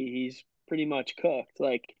Brady, he's pretty much cooked.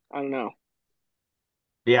 Like I don't know.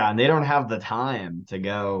 Yeah, and they don't have the time to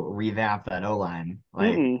go revamp that O line.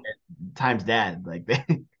 Like Mm-mm. time's dead. Like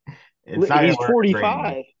it's not gonna He's work for Brady.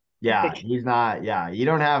 45. Yeah, Like he's not. Yeah, you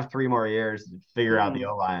don't have 3 more years to figure out the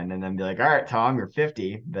mm. O line and then be like, all right, Tom, you're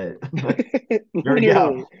 50, but here we go.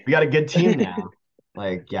 Literally. We got a good team now.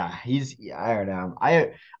 Like, yeah, I don't know.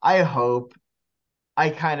 I hope I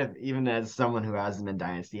kind of, even as someone who has him in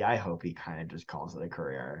Dynasty, I hope he kind of just calls it a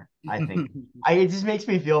career. I think it just makes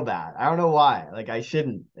me feel bad. I don't know why. Like I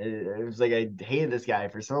shouldn't. It was like I hated this guy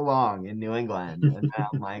for so long in New England, and now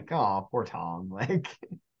I'm like, oh, poor Tom. Like,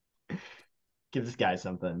 give this guy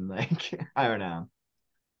something. Like, I don't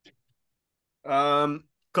know.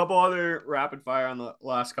 Couple other rapid fire on the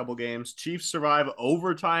last couple games. Chiefs survive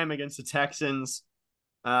overtime against the Texans.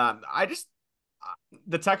 I just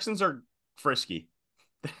the Texans are frisky.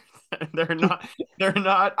 they're not. I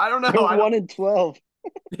don't know. They're 1-12.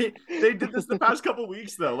 They did this the past couple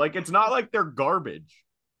weeks though. Like it's not like they're garbage.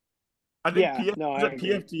 I think Yeah, no, I agree.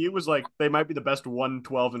 PFT was like they might be the best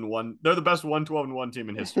 1-12-1. They're the best 1-12-1 team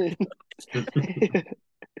in history. I'd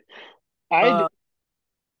Uh,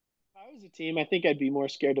 if I was a team, I think I'd be more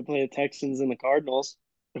scared to play the Texans than the Cardinals,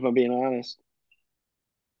 if I'm being honest.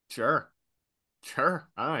 sure, sure.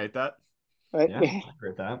 I hate that. Right? Yeah, I agree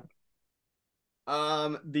with that.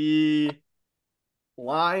 The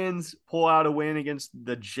Lions pull out a win against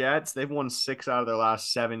the Jets. They've won 6 out of their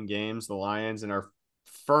last 7 games. The Lions and are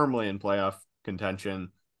firmly in playoff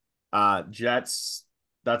contention. Jets.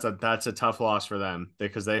 That's a tough loss for them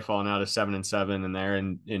because they've fallen out of 7-7 and they're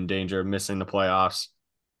in danger of missing the playoffs.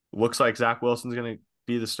 Looks like Zach Wilson's going to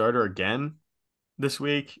be the starter again this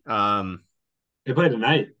week. They play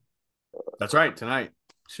tonight. That's right, tonight.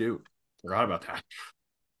 Shoot, forgot about that.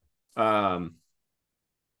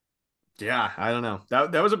 Yeah, I don't know.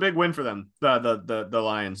 That was a big win for them. The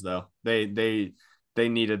Lions though. They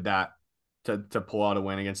needed that to pull out a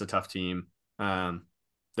win against a tough team.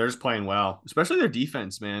 They're just playing well, especially their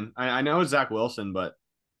defense, man. I know it's Zach Wilson, but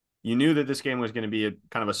you knew that this game was going to be a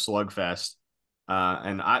kind of a slugfest.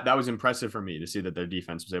 That was impressive for me to see that their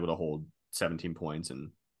defense was able to hold 17 points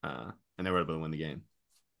and they were able to win the game.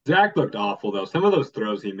 Zach looked awful though. Some of those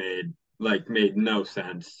throws he made no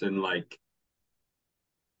sense, and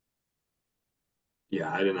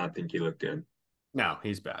yeah, I did not think he looked good. No,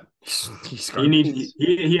 he's bad. He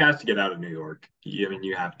has to get out of New York. I mean,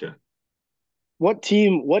 you have to. What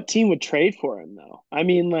team would trade for him though? I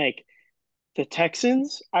mean, like the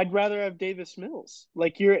Texans, I'd rather have Davis Mills.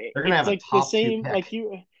 Like They're gonna it's have a like the top two same, pick. like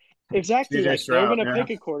you exactly CJ like they're Stroud, gonna yeah. pick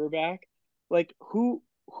a quarterback. Like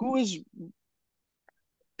who's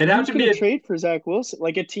It'd have to gonna be. trade for Zach Wilson?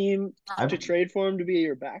 Like a team I to trade for him to be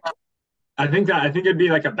your back? I think it'd be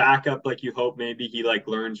like a backup. Like you hope maybe he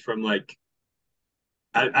learns from What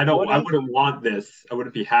I if wouldn't want this. I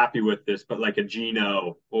wouldn't be happy with this, but like a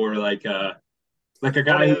Gino or like a what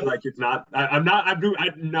guy who if is not. I'm not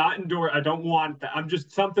endure. I don't want that. I'm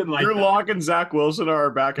just something like Drew that. Lock and Zach Wilson are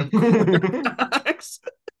our backup.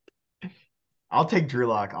 I'll take Drew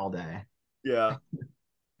Lock all day. Yeah.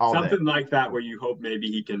 All day. Something like that where you hope maybe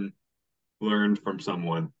he can learn from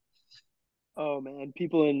someone. oh man,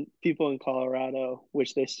 people in Colorado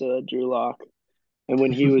wish they still had Drew Lock. And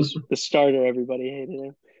when he was the starter, everybody hated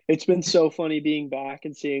him. It's been so funny being back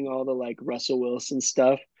and seeing all the like Russell Wilson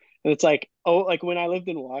stuff. And it's like, oh, like when I lived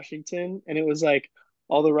in Washington and it was like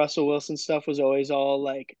all the Russell Wilson stuff was always all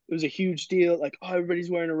like it was a huge deal. Like, oh,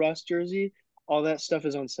 everybody's wearing a Russ jersey. All that stuff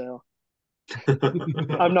is on sale.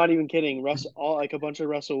 I'm not even kidding. All like a bunch of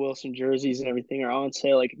Russell Wilson jerseys and everything are on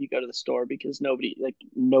sale. Like if you go to the store because nobody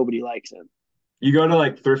likes him. You go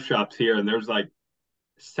to thrift shops here, and there's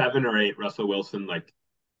 7 or 8 Russell Wilson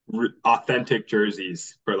authentic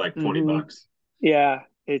jerseys for Mm-hmm. $20. Yeah,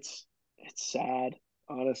 it's sad,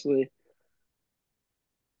 honestly.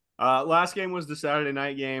 Last game was the Saturday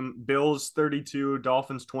night game. Bills 32,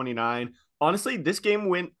 Dolphins 29. Honestly, this game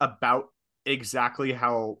went about exactly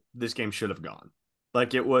how this game should have gone.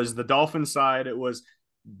 Like it was the Dolphins side, it was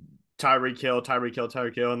Tyreek Hill, Tyreek Hill,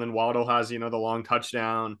 Tyreek Hill, and then Waddle has, the long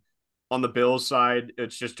touchdown. On the Bills side,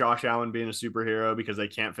 it's just Josh Allen being a superhero because they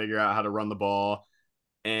can't figure out how to run the ball.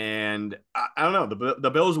 And I don't know.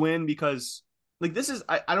 The Bills win because this is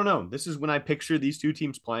I don't know. This is when I picture these two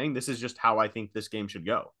teams playing. This is just how I think this game should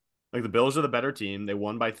go. Like the Bills are the better team. They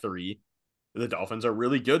won by 3. The Dolphins are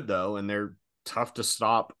really good though, and they're tough to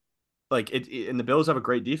stop. And the Bills have a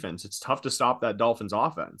great defense. It's tough to stop that Dolphins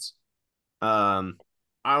offense. I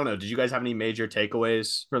don't know. Did you guys have any major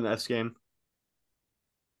takeaways from this game?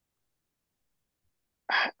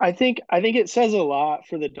 I think it says a lot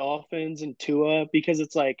for the Dolphins and Tua because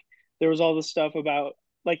it's like there was all this stuff about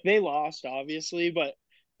like they lost obviously, but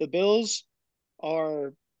the Bills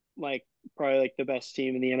are like probably like the best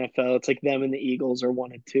team in the NFL. It's like them and the Eagles are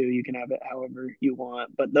 1 and 2. You can have it however you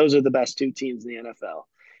want, but those are the best 2 teams in the NFL.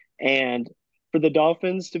 And for the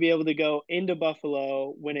Dolphins to be able to go into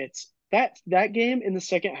Buffalo when it's that game in the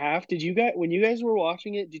second half, did you guys when you guys were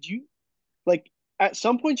watching it, did you like at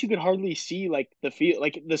some points you could hardly see like the field,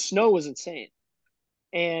 like the snow was insane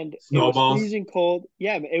and it was Snowballs. freezing cold.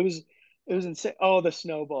 Yeah, it was insane. Oh, the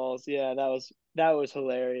snowballs. Yeah, that was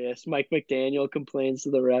hilarious. Mike McDaniel complains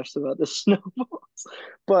to the refs about the snowballs.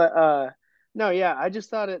 But no, yeah, I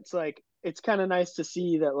just thought it's like it's kind of nice to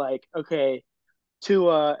see that like okay,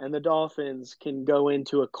 Tua and the Dolphins can go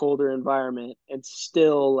into a colder environment and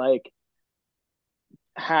still like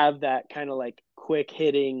have that kind of like quick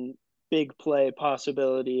hitting big play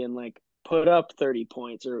possibility and like put up 30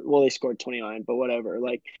 points or well they scored 29 but whatever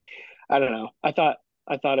like I don't know I thought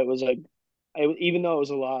it was even though it was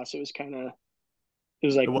a loss, it was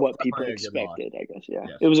It like was what people definitely a good loss. expected, I guess. Yeah,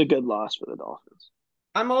 Yes. it was a good loss for the Dolphins.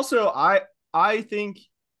 I'm also I think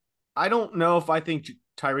I don't know if I think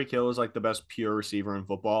Tyreek Hill is like the best pure receiver in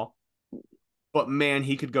football, but man,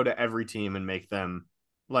 he could go to every team and make them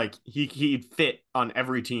like he'd fit on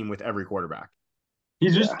every team with every quarterback.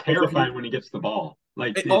 He's just Yeah. terrifying when he gets the ball.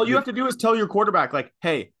 Like All you have to do is tell your quarterback, like,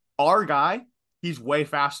 hey, our guy, he's way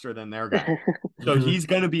faster than their guy. So he's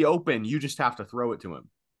gonna be open. You just have to throw it to him.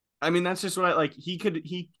 I mean, that's just what I like.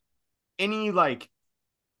 Any like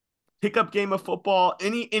pickup game of football,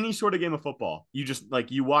 any sort of game of football, you just like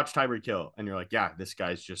you watch Tyreek Hill and you're like, yeah, this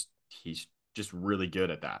guy's he's just really good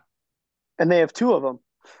at that. And they have two of them.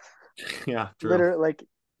 Yeah, true. Literally, like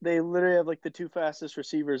they literally have like the two fastest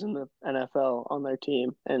receivers in the NFL on their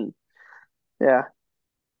team, and yeah,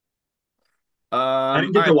 I didn't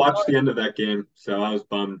All get right. to watch the end of that game, so I was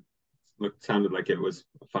bummed. Sounded like it was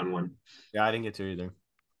a fun one. Yeah, I didn't get to either.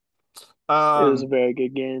 it was a very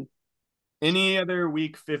good game. Any other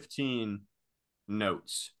week 15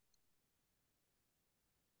 notes?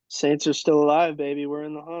 Saints are still alive, baby. We're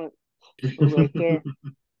in the hunt. We're right there.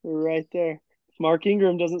 We're right there. If Mark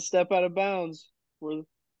Ingram doesn't step out of bounds, we're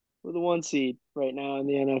the 1 seed right now in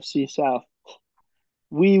the NFC South.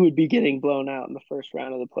 We would be getting blown out in the first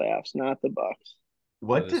round of the playoffs, not the Bucks.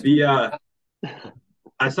 What did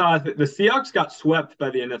I saw the Seahawks got swept by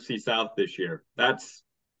the NFC South this year. That's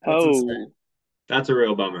Oh, that's a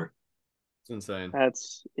real bummer. It's insane.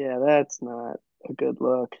 that's not a good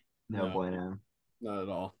look. no No. bueno. Not at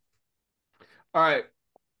all. All right.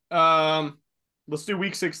 Let's do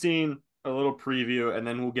week 16, a little preview, and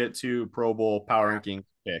then we'll get to Pro Bowl power ranking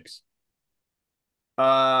picks.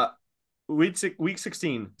 Week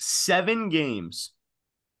 16, 7 games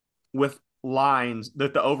with lines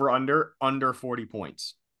that the under 40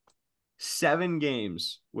 points. 7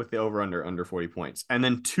 games with the over under 40 points, and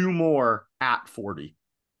then 2 more at 40.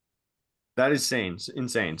 That is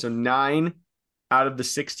insane. So 9 out of the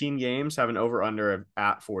 16 games have an over under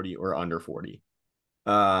at 40 or under 40.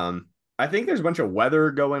 I think there's a bunch of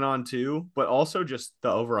weather going on too, but also just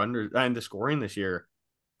the over under and the scoring this year.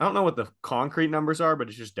 I don't know what the concrete numbers are, but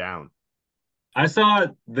it's just down. I saw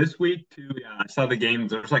this week too. Yeah, I saw the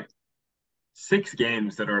games. There's like 6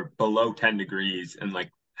 games that are below 10 degrees, and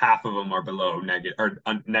like half of them are below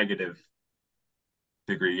negative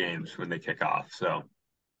degree games when they kick off. So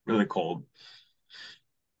really cold.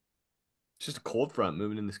 It's just a cold front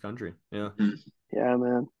moving in this country. Yeah. Yeah,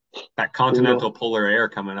 man. That continental polar air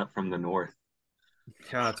coming up from the north.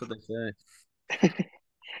 Yeah, that's what they say.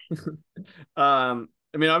 I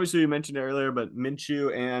mean, obviously you mentioned it earlier, but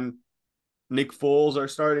Minshew and Nick Foles are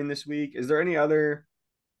starting this week. Is there any other?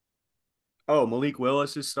 Oh, Malik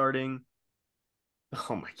Willis is starting.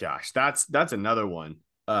 Oh my gosh, that's another one.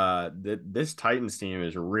 This Titans team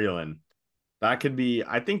is reeling. That could be.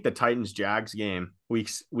 I think the Titans Jags game week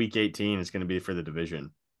 18 is going to be for the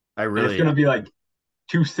division. And it's going to be like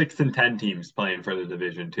 2 6-10 teams playing for the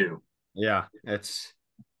division too. Yeah, that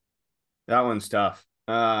one's tough.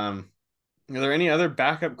 Are there any other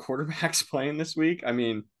backup quarterbacks playing this week? I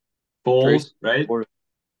mean, Foles, right?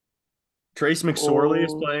 Trace McSorley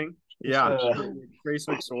is playing. Yeah, Trace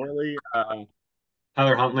McSorley.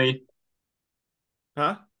 Tyler Huntley.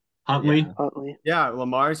 Huh? Huntley. Yeah. Huntley. Yeah,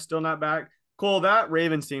 Lamar's still not back. Cole, that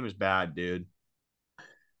Ravens team is bad, dude.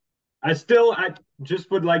 I just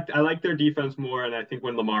would I like their defense more, and I think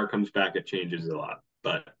when Lamar comes back, it changes a lot.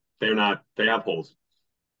 But they have holes.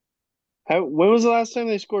 When was the last time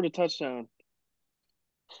they scored a touchdown?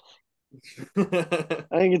 I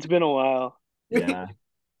think it's been a while. Yeah.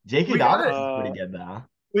 J.K. Dobbins is pretty good though.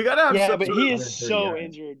 We gotta have but he is so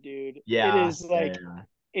injured, dude. Yeah. It is like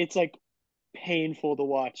it's like painful to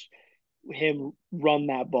watch him run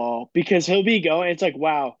that ball because he'll be going. It's like,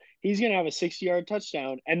 wow, he's gonna have a 60-yard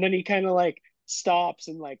touchdown, and then he kind of like stops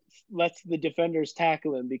and like lets the defenders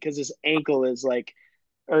tackle him because his ankle is like,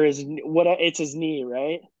 or it's his knee,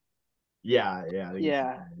 right? Yeah.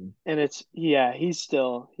 And he's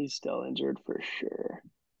still injured for sure.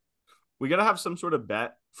 We gotta have some sort of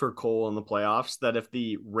bet for Cole in the playoffs that if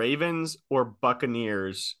the Ravens or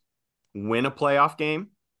Buccaneers win a playoff game,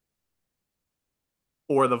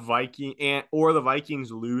 or the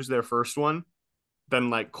Vikings lose their first one, then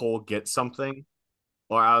like Cole gets something.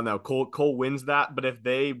 Or I don't know, Cole wins that. But if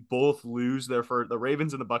they both lose the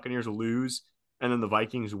Ravens and the Buccaneers lose, and then the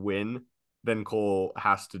Vikings win, then Cole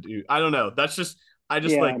has to do. I don't know. That's just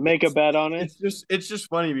make a bet on it. It's just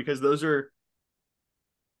funny because those are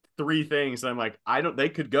 3 things. And I'm like, they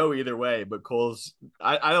could go either way, but Cole's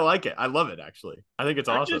I like it. I love it actually. I think it's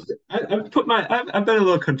awesome. I've been a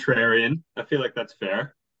little contrarian. I feel like that's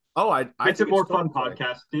fair. Oh, I Makes it think it's more fun totally.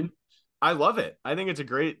 podcasting. I love it. I think it's a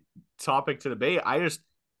great topic to debate. I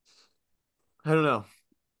don't know.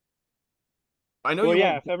 I know Well, you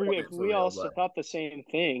yeah, won't vote on if it for we real, all but thought the same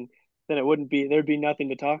thing, then it wouldn't be there'd be nothing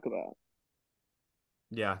to talk about.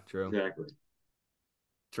 yeah, true, Exactly.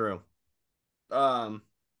 true. Um,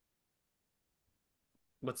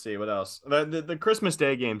 let's see what else. The Christmas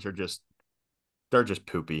Day games are just they're just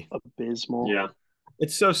poopy. Abysmal. Yeah.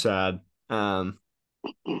 It's so sad. Um,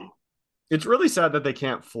 it's really sad that they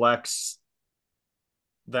can't flex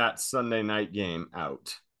that Sunday night game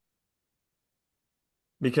out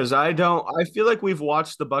because I feel like we've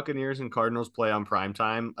watched the Buccaneers and Cardinals play on prime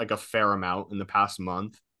time like a fair amount in the past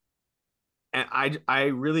month. And I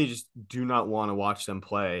really just do not want to watch them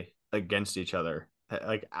play against each other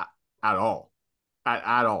like at all.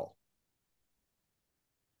 At all.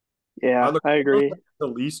 Are Yeah, the I Cardinals agree. the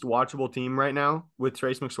least watchable team right now with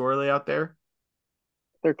Trace McSorley out there?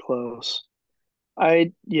 They're close.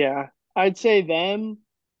 Yeah, I'd say them.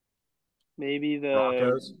 Maybe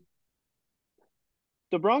Broncos.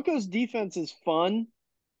 the Broncos defense is fun.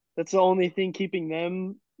 That's the only thing keeping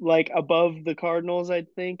them like above the Cardinals, I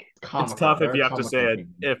think. It's Comical. tough if They're you a have to say comical it.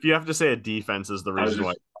 team. If you have to say a defense is the I was reason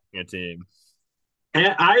why just you're a team.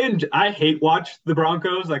 and I hate watch the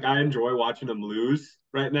Broncos. Like I enjoy watching them lose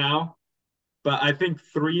right now. But I think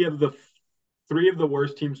three of the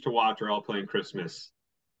worst teams to watch are all playing Christmas.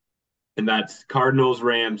 And that's Cardinals,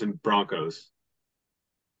 Rams, and Broncos.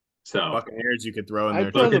 So Buccaneers you could throw in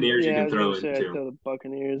there I'd throw too. the Buccaneers you yeah, I can was gonna throw in say I'd too. throw the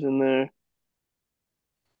Buccaneers in there.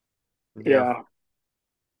 Yeah. Yeah.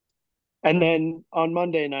 And then on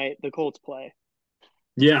Monday night, the Colts play.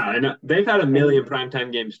 Yeah, and they've had a And million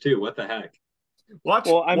primetime games too. What the heck?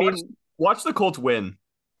 Watch well, I watch mean, watch the Colts win.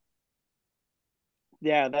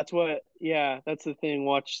 yeah, that's the thing.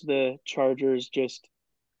 Watch the Chargers just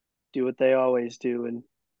do what they always do and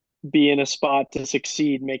be in a spot to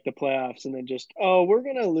succeed, make the playoffs, and then just, oh, we're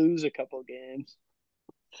gonna lose a couple games.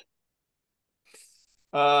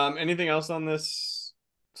 Anything else on this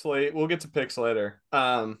slate? We'll get to picks later.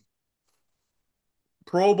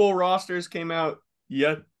 Pro Bowl rosters came out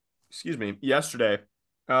yesterday.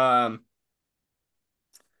 Um,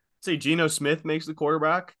 say Geno Smith makes the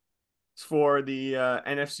quarterback for the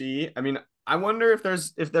NFC. I mean, I wonder if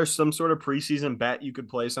there's some sort of preseason bet you could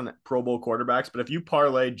place on Pro Bowl quarterbacks. But if you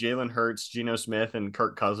parlay Jalen Hurts, Geno Smith, and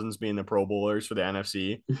Kirk Cousins being the Pro Bowlers for the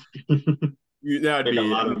NFC, that'd Make a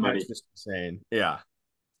be. I lot mean, of that's money. just insane. Yeah.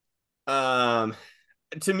 Um,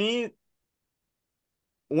 to me,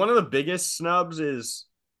 one of the biggest snubs is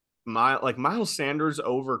Miles Sanders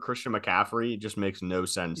over Christian McCaffrey just makes no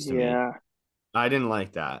sense to me. Yeah, I didn't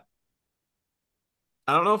like that.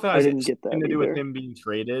 I don't know if it I has didn't get anything that to do with either. him being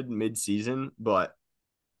traded mid-season, but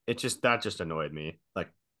that just annoyed me. Like,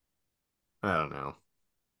 I don't know.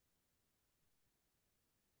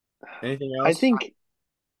 Anything I else? think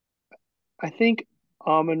I think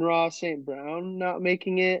Amon-Ra St. Brown not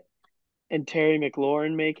making it and Terry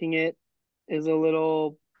McLaurin making it is a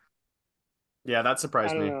little, Yeah, that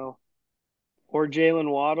I surprised don't me. know. Or Jalen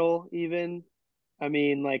Waddle even. I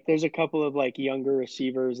mean, like there's a couple of like younger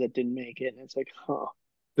receivers that didn't make it, and it's like, huh,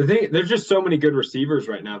 The thing, there's just so many good receivers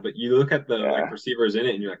right now, but you look at the like yeah, receivers in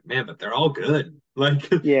it, and you're like, man, but they're all good. Like,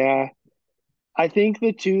 yeah. I think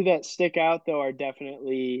the two that stick out though are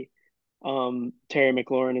definitely Terry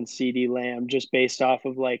McLaurin and CD Lamb, just based off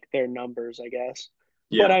of like their numbers, I guess.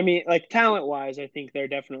 But yeah, I mean, like talent wise, I think they're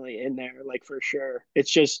definitely in there, like for sure.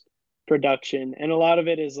 It's just production. And a lot of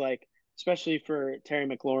it is like, especially for Terry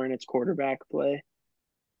McLaurin, it's quarterback play.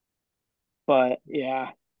 But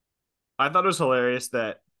yeah, I thought it was hilarious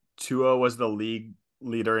that Tua was the league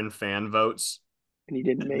leader in fan votes, and he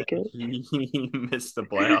didn't and make then he, it. he missed the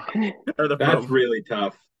playoff or the Pro that's Bowl. really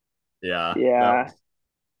tough. Yeah, Yeah.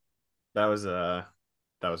 that was that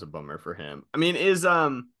was a bummer for him. I mean, is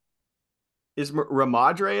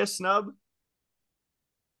Ramadre a snub?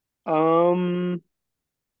 Um,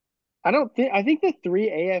 I think the three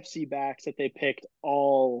AFC backs that they picked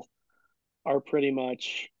all are pretty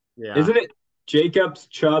much, Yeah, Isn't it Jacobs,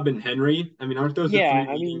 Chubb, and Henry? I mean, aren't those the yeah, three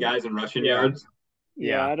I leading mean, guys in rushing yeah, yards?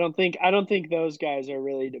 yeah, yeah. I don't think those guys are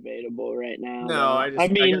really debatable right now No, though. I I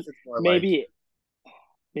mean, guess it's more like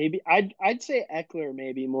maybe I'd say Eckler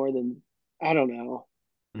maybe more than I don't know.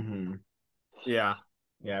 Mm-hmm. yeah.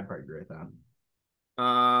 Yeah, I probably agree with that.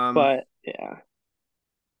 Um, But yeah.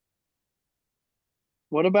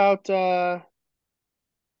 What about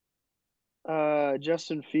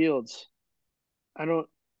Justin Fields? I don't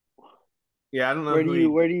yeah, I don't know who he.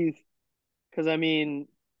 where do you because I mean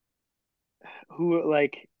who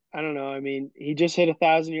like I don't know. I mean, he just hit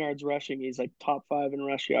 1,000 yards rushing. He's like top five in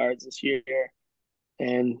rush yards this year.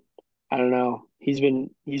 and I don't know. He's been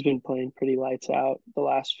playing pretty lights out the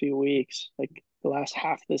last few weeks, like the last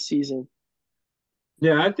half of the season.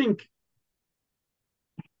 Yeah, I think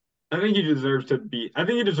he deserves to be. I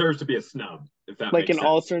think he deserves to be a snub, if that Like makes an sense.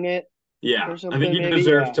 alternate Yeah, or I think something, he maybe.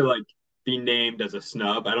 deserves Yeah, to like be named as a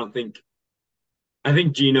snub. I don't think. I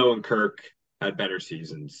think Gino and Kirk had better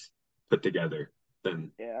seasons put together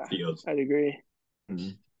than yeah, Fields. I'd agree.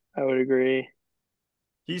 Mhm. I would agree.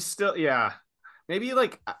 He's still, yeah. Maybe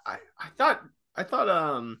like I thought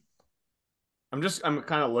I'm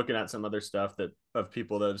kind of looking at some other stuff that of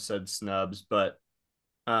people that have said snubs, but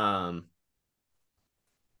um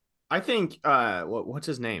I think what's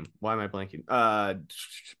his name? Why am I blanking?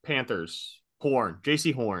 Panthers Horn,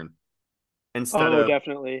 JC Horn instead Oh, of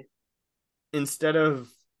definitely. instead of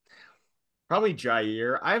probably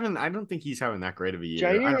Jair. I don't think he's having that great of a year.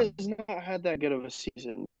 Jair has not had that good of a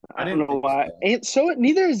season. I I don't didn't know think why. so. And so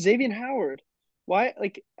neither is Xavier Howard. Why?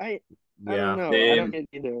 Like I don't Yeah. know. I don't Name, get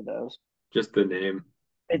either of those. just the name.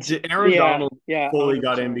 It's Aaron yeah, Donald yeah, fully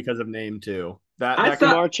got in 100%. because of name too. That I that could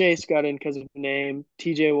thought. Jamar Chase got in because of name.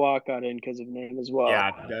 TJ Watt got in because of name as well.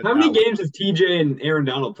 yeah, How that many one. games has TJ and Aaron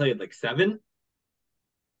Donald played? Like seven?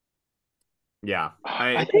 Yeah.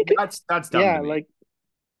 I I think that's dumb to yeah, me. like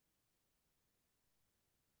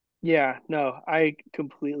yeah, no, I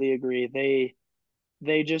completely agree.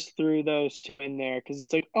 They just threw those two in there because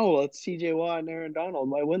it's like, oh, well, it's TJ Watt and Aaron Donald.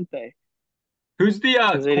 Why wouldn't they? Who's the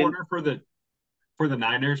Because they didn't. corner for the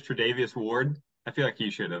Niners? Tre'Davious Ward. I feel like he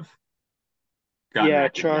should have gotten Yeah,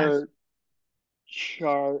 recognized.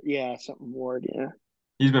 yeah, something Ward. Yeah.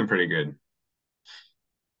 He's been pretty good.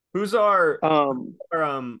 Who's our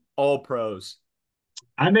Um. all pros?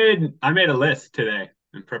 I made a list today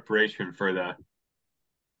in preparation for the.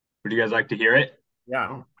 Would you guys like to hear it?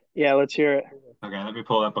 Yeah. Yeah. Let's hear it. Okay, let me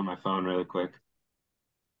pull it up on my phone really quick.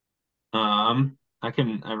 I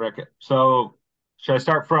reckon. So, should I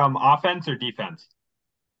start from offense or defense?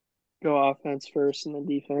 Go offense first and then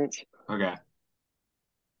defense. Okay.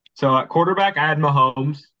 So at quarterback, I had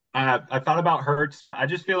Mahomes. I thought about Hurts. I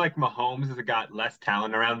just feel like Mahomes has got less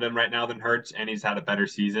talent around him right now than Hurts, and he's had a better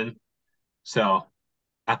season. So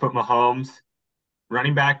I put Mahomes.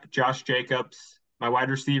 Running back, Josh Jacobs. My wide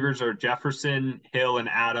receivers are Jefferson, Hill, and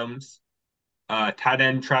Adams. Tight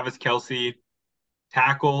end, Travis Kelce.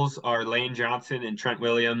 Tackles are Lane Johnson and Trent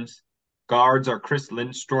Williams. Guards are Chris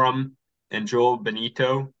Lindstrom and Joel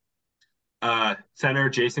Benito. Center,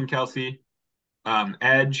 Jason Kelce.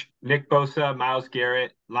 Edge, Nick Bosa, Myles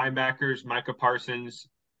Garrett. Linebackers, Micah Parsons.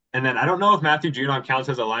 And then I don't know if Matthew Judon counts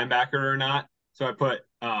as a linebacker or not. So I put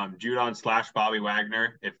Judon / Bobby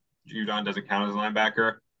Wagner if Judon doesn't count as a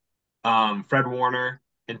linebacker. Fred Warner.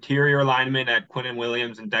 Interior linemen, I had Quinnen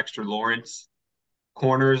Williams and Dexter Lawrence.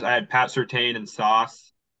 Corners, I had Pat Surtain and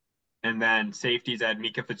Sauce. And then safeties, I had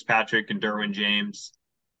Mika Fitzpatrick and Derwin James.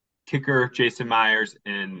 Kicker, Jason Myers,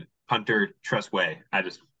 and punter, Tress Way.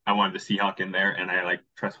 I wanted the Seahawk in there, and I like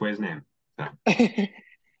Tress Way's name. So.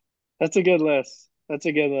 That's a good list. That's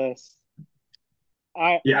a good list.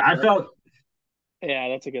 Yeah, I felt Yeah,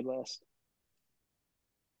 that's a good list.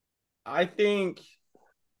 I think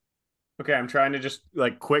okay, I'm trying to just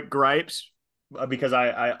like quick gripes because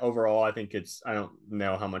I overall I think I don't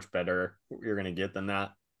know how much better you're gonna get than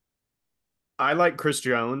that. I like Chris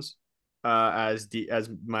Jones as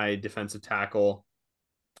my defensive tackle.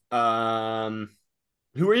 Um,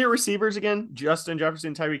 who are your receivers again? Justin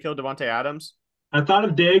Jefferson, Tyreek Hill, Devontae Adams. I thought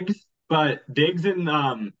of Diggs, but Diggs and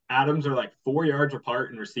Adams are like 4 yards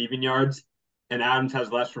apart in receiving yards, and Adams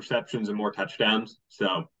has less receptions and more touchdowns.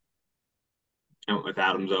 So I went with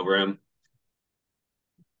Adams over him.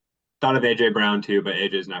 Thought of AJ Brown too, but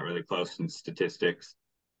AJ's not really close in statistics.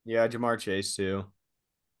 Yeah, Jamar Chase too.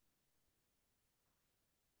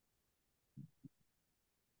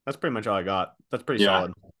 That's pretty much all I got. That's pretty Yeah,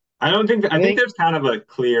 solid. I think think there's kind of a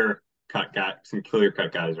clear cut guy, some clear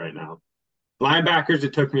cut guys right now. Linebackers,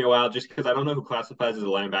 it took me a while just because I don't know who classifies as a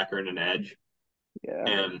linebacker and an edge, yeah.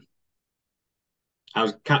 and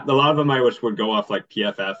a lot of them I wish would go off like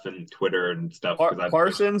PFF and Twitter and stuff because I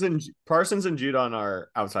Parsons and Judon are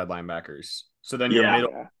outside linebackers. So then your yeah,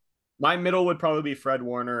 middle, Yeah. my middle would probably be Fred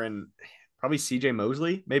Warner and probably CJ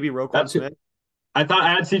Mosley, maybe Roquan that's Smith. I thought I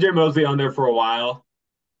had CJ Mosley on there for a while,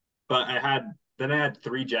 but I had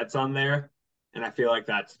three Jets on there, and I feel like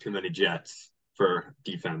that's too many Jets for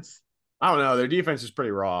defense. I don't know. Their defense is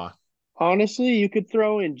pretty raw. Honestly, you could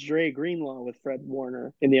throw in Dre Greenlaw with Fred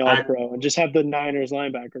Warner in the All I Pro and just have the Niners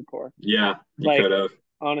linebacker core. Yeah, you Like, could have.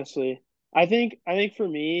 honestly, I think for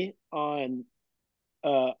me on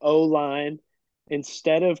O line,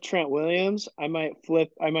 instead of Trent Williams, I might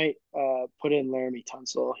put in Laramie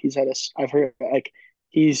Tunsil. I've heard like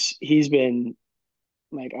he's been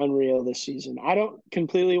like unreal this season. I don't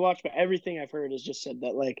completely watch, but everything I've heard has just said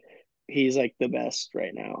that like he's like the best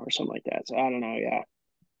right now or something like that. So I don't know. Yeah.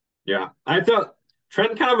 Yeah. I thought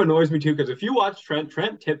Trent kind of annoys me too because if you watch Trent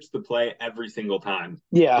tips the play every single time.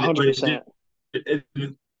 Yeah, But 100%.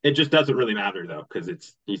 it just doesn't really matter though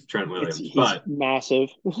because he's Trent Williams. He's But massive.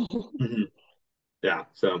 mhm, yeah,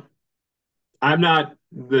 so I'm not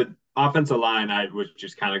the offensive line. I was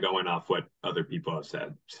just kind of going off what other people have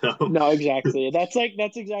said. So No, exactly. That's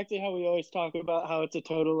exactly how we always talk about how it's a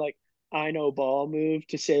total like I know ball move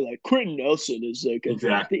to say like Quentin Nelson is like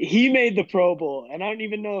exactly. he made the Pro Bowl, and I don't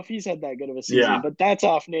even know if he's had that good of a season, Yeah. but that's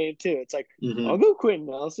off name too. It's like I'll Hmm. go Quentin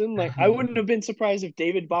Nelson. Like I wouldn't have been surprised if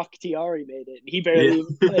David Bakhtiari made it, and he Yeah. barely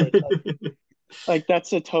even played. Like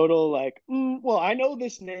that's a total like. Well, I know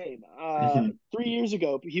this name. Mhm. 3 years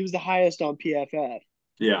ago, he was the highest on PFF.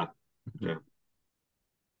 Yeah. Yeah.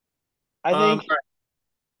 I All think. right,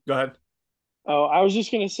 go ahead. Oh, I was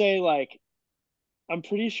just gonna say like I'm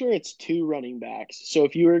pretty sure it's two running backs. So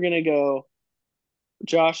if you were gonna go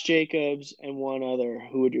Josh Jacobs and one other,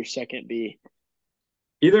 who would your second be?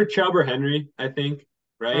 Either Chubb or Henry, I think.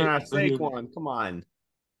 Right. I mean, Mm. Saquon, come on.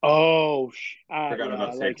 Oh, forgot yeah, about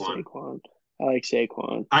I like Saquon. Saquon. I like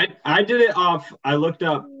Saquon. I did it off. I looked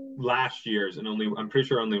up last year's and only. I'm pretty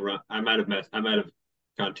sure only run. I might have messed. I might have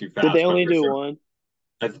gone too Did they fast, but only do one?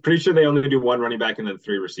 I'm pretty sure they only do one running back and then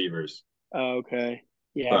three receivers. Oh, okay.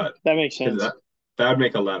 Yeah, But that makes because sense. that would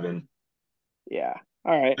make 11. Yeah.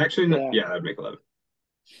 All right. Actually, no, Yeah. yeah, that would make 11.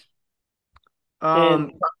 Um,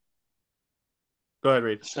 And go ahead,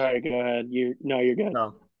 Reed. sorry, go ahead. You're good.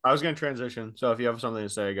 No, I was gonna transition. So if you have something to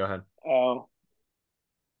say, go ahead. Oh,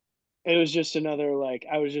 it was just another like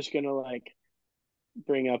I was just gonna like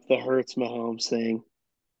bring up the Hurts Mahomes thing,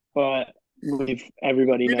 but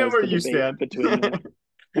everybody We know knows where the you debate stand. between them.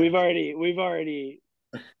 We've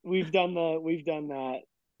done that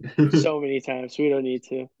so many times. We don't need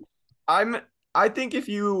to. I'm. I think if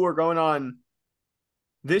you were going on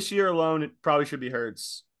this year alone, it probably should be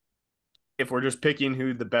Hurts. If we're just picking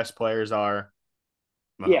who the best players are,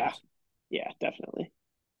 Yeah, Mahomes. yeah, definitely.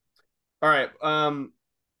 All right.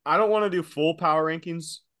 I don't want to do full power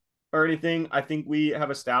rankings or anything. I think we have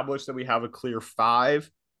established that we have a clear five.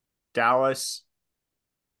 Dallas.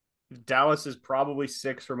 Dallas is probably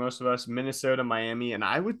six for most of us. Minnesota, Miami, and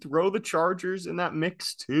I would throw the Chargers in that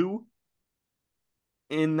mix too.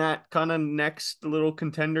 In that kind of next little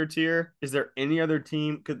contender tier. Is there any other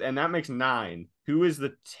team? And that makes nine. Who is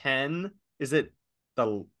the 10? Is it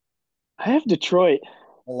the I have Detroit.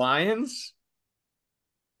 Lions?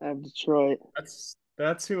 I have Detroit.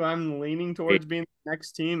 That's who I'm leaning towards being the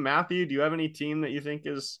next team. Matthew, do you have any team that you think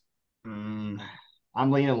is Mm,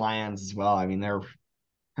 I'm leaning Lions as well. I mean, they're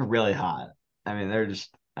really hot. I mean, they're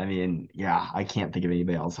just. I mean, yeah, I can't think of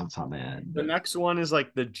anybody else off the top of my head. the But next one is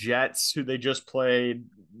like the Jets, who they just played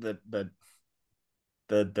the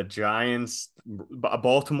Giants,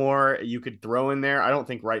 Baltimore. You could throw in there. I don't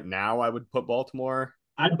think right now I would put Baltimore.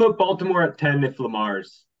 I'd put Baltimore at 10 if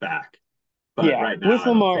Lamar's back, but Yeah, right now with I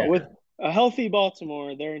don't Lamar, think. Yeah. with a healthy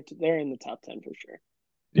Baltimore, they're in the top 10 for sure.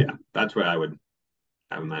 Yeah, that's where I would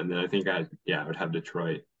have them. And then I think I would have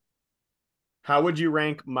Detroit. How would you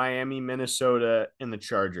rank Miami, Minnesota, and the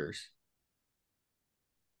Chargers?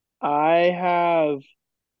 I have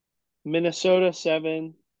Minnesota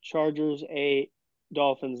 7, Chargers 8,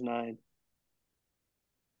 Dolphins 9.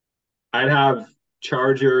 I'd have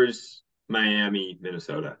Chargers, Miami,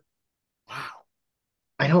 Minnesota. Wow.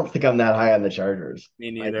 I don't think I'm that high on the Chargers.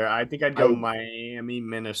 Me Like neither. I think I'd go I, Miami,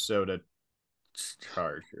 Minnesota,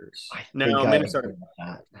 Chargers. I think No, I Minnesota.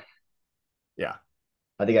 that. Yeah,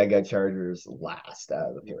 I think I got Chargers last out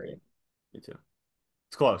of the period. me too.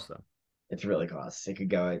 It's close though. It's really close. It could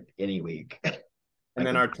go any week. And I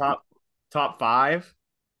then think our top five,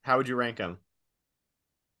 how would you rank them?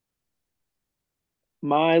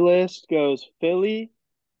 My list goes Philly,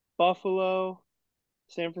 Buffalo,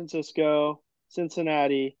 San Francisco,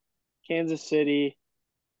 Cincinnati, Kansas City.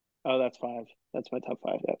 Oh, that's 5. That's my top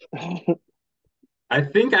 5. Yep. I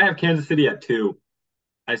think I have Kansas City at 2.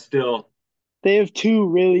 I still, They have two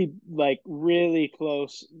really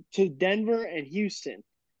close to Denver and Houston.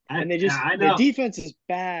 And I their know, defense is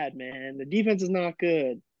bad, man. The defense is not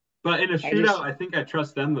good. but in a I shootout, just I think I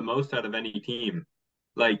trust them the most out of any team.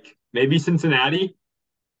 Like maybe Cincinnati,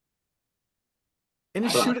 In a but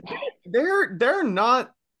shoot, they're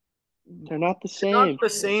not they're not the they're not same. the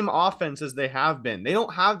same offense as they have been. They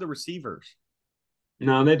don't have the receivers.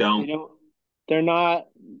 no, they They don't. don't they're not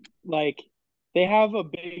like they have a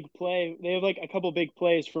big play. They have like a couple big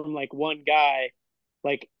plays from like one guy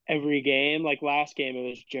like every game. Like last game, it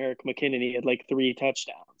was Jerick McKinnon. He had like 3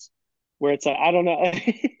 touchdowns. Where it's like I don't know,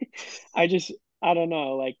 I just I don't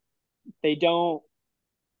know. Like they don't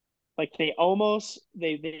like they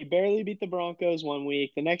barely beat the Broncos one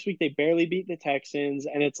week. The next week they barely beat the Texans,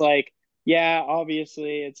 and it's like yeah,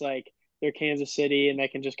 obviously it's like they're Kansas City and they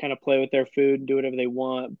can just kind of play with their food and do whatever they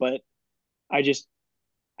want. But I just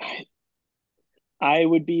I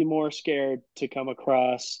would be more scared to come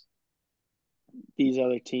across these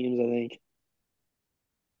other teams, I think.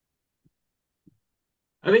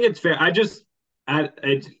 I think it's fair.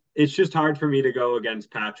 It's just hard for me to go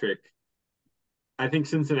against Patrick. I think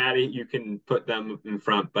Cincinnati, you can put them in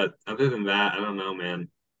front, but other than that, I don't know, man.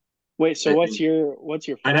 Wait, so I what's think your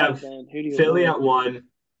I'd five have then? Who do you Philly avoid? at one,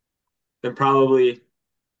 then probably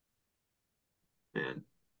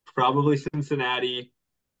Cincinnati,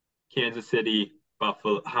 Kansas City,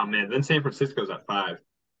 Buffalo. Oh man, then San Francisco's at five.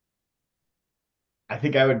 I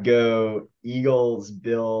think I would go Eagles,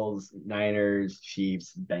 Bills, Niners,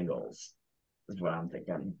 Chiefs, Bengals is what I'm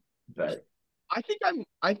thinking. But I think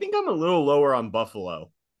I'm a little lower on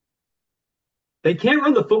Buffalo. They can't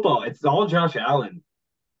run the football. It's all Josh Allen.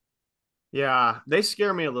 Yeah, they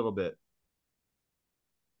scare me a little bit.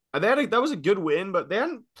 That was a good win, but they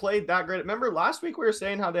hadn't played that great. Remember last week we were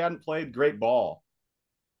saying how they hadn't played great ball.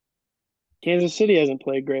 Kansas City hasn't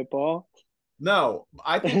played great ball. No,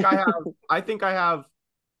 I think I have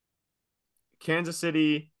Kansas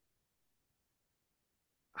City.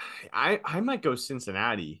 I might go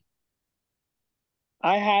Cincinnati.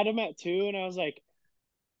 I had him at 2, and I was like,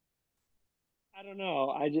 I don't know.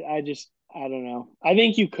 I don't know. I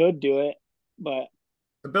think you could do it, but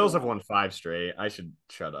The you Bills have know, won 5 straight. I should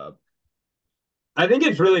shut up. I think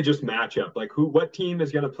it's really just matchup. Like what team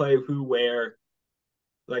is going to play who where,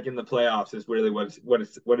 like in the playoffs is really what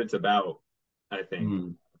it's about. I think.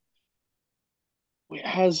 hmm.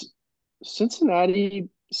 has Cincinnati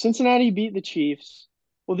beat the Chiefs?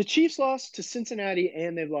 Well, the Chiefs lost to Cincinnati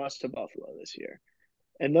and they've lost to Buffalo this year.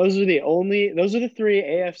 And those are the 3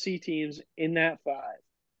 AFC teams in that 5.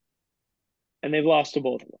 And they've lost to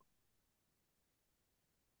both of them.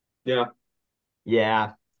 Yeah.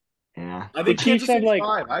 Yeah. Yeah. I The think Chiefs Kansas have City's like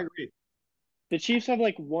five. I agree. the Chiefs have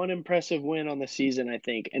like one impressive win on the season, I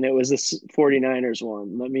think, and it was the 49ers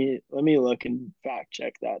one. Let me look and fact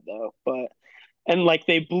check that though. But and like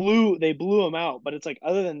they blew them out, but it's like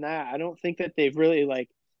other than that, I don't think that they've really like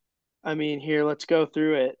I mean, here, let's go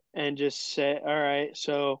through it and just say, all right,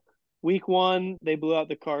 so week 1, they blew out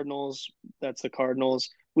the Cardinals. That's the Cardinals.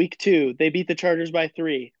 Week 2, they beat the Chargers by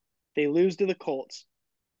 3. They lose to the Colts.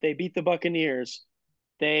 They beat the Buccaneers.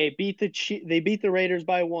 They beat the Raiders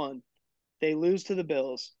by 1. They lose to the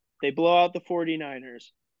Bills. They blow out the 49ers.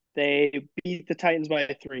 They beat the Titans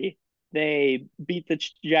by 3. They beat the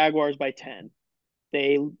Jaguars by 10.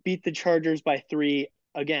 They beat the Chargers by 3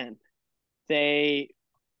 again. They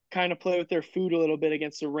kind of play with their food a little bit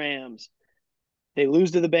against the Rams. They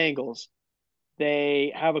lose to the Bengals.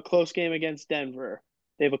 They have a close game against Denver.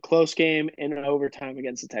 They have a close game in an overtime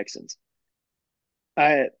against the Texans.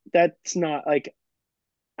 That's not like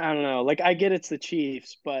I don't know. Like I get it's the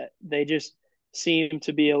Chiefs, but they just seem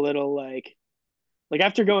to be a little like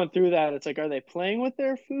after going through that, it's like are they playing with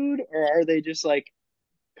their food or are they just like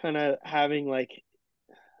kind of having like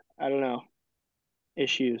I don't know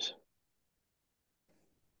issues?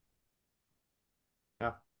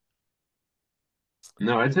 Yeah.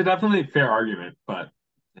 No, it's a definitely fair argument, but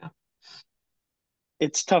yeah,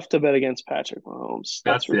 It's tough to bet against Patrick Mahomes,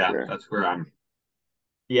 that's for sure. that's where I'm.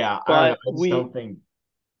 Yeah. I don't know. But I just we don't think.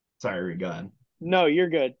 Sorry, Reed, go ahead. no, you're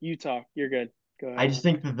good. You talk. You're good. Go I ahead. just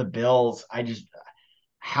think that the Bills,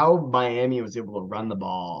 how Miami was able to run the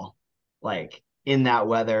ball like in that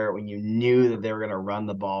weather when you knew that they were going to run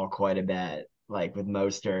the ball quite a bit, like with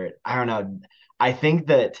Mostert. I don't know. I think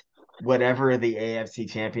that whatever the AFC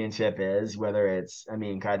championship is, whether it's, I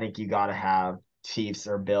mean, I think you got to have Chiefs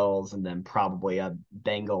or Bills and then probably a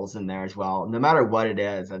Bengals in there as well. No matter what it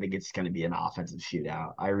is, I think it's going to be an offensive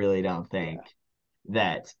shootout. I really don't think Yeah.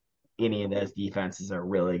 that any of those defenses are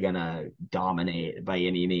really gonna dominate by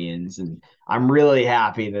any means. And I'm really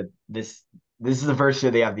happy that this is the first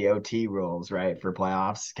year they have the OT rules, right, for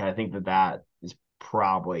playoffs. I think that is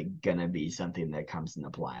probably gonna be something that comes into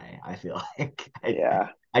play. I feel like Yeah,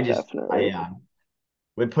 I just definitely.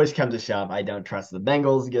 when push comes to shove, I don't trust the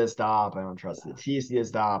Bengals to get a stop. I don't trust the Chiefs to get a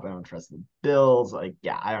stop. I don't trust the Bills. Like,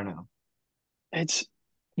 yeah, I don't know. It's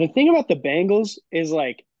the thing about the Bengals is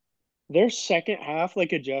like their second half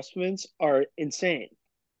like adjustments are insane.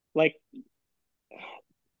 Like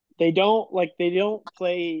they don't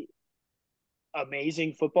play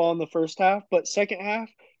amazing football in the first half, but second half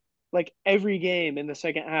like every game in the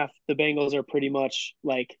second half, the Bengals are pretty much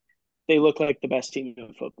like they look like the best team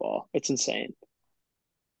in football. It's insane.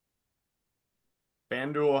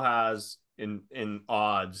 FanDuel has in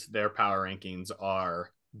odds, their power rankings are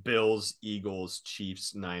Bills, Eagles,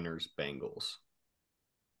 Chiefs, Niners, Bengals.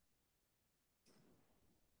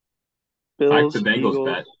 I like Bills, the Bengals Eagles.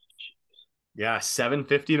 bet. Yeah,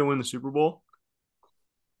 750 to win the Super Bowl.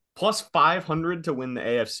 Plus 500 to win the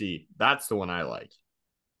AFC. That's the one I like.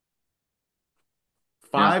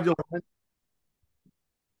 Five to win.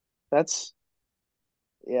 That's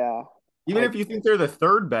yeah. Even if you think they're the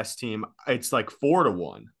third best team, it's like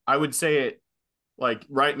 4-1. I would say it like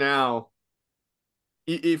right now.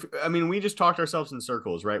 If I mean, we just talked ourselves in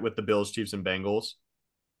circles, right, with the Bills, Chiefs, and Bengals.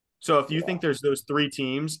 So if you think there's those three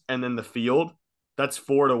teams and then the field, that's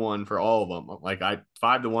 4-1 for all of them. Like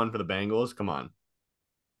 5-1 for the Bengals. Come on.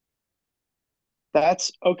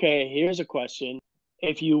 That's okay. Here's a question.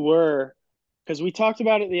 If you were, because we talked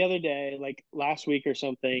about it the other day, like last week or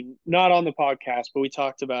something, not on the podcast, but we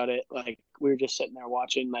talked about it. Like we were just sitting there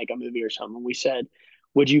watching like a movie or something. We said,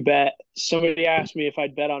 would you bet? Somebody asked me if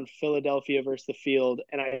I'd bet on Philadelphia versus the field.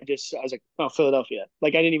 And I was like, oh, Philadelphia.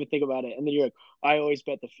 Like I didn't even think about it. And then you're like, I always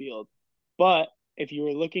bet the field. But if you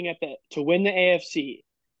were looking at to win the AFC,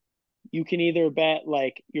 you can either bet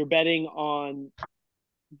like you're betting on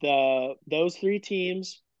those three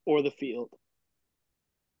teams or the field.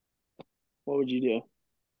 What would you do?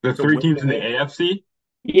 The three teams in the AFC?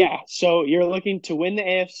 Yeah. So you're looking to win the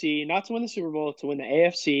AFC, not to win the Super Bowl, to win the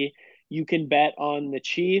AFC. You can bet on the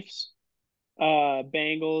Chiefs,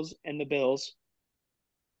 Bengals, and the Bills,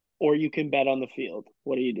 or you can bet on the field.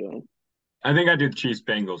 What are you doing? I think I do the Chiefs,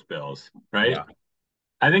 Bengals, Bills, right? Yeah.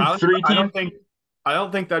 I think three teams. I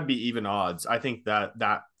don't think that'd be even odds. I think that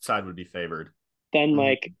side would be favored. Then,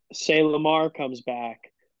 like, say Lamar comes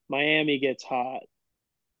back, Miami gets hot,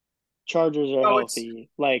 Chargers are healthy.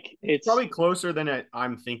 It's probably closer than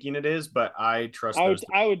I'm thinking it is, but I trust those.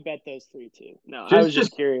 I would bet those three too. No, I was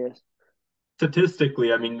just curious.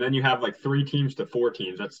 Statistically, I mean, then you have like 3 teams to 4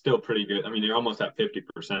 teams. That's still pretty good. I mean, you're almost at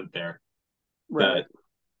 50% there. Right.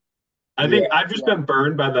 I think I've just been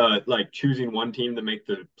burned by the like choosing one team to make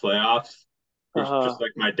the playoffs. Just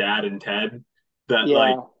like my dad and Ted that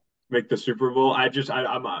like make the Super Bowl. I'm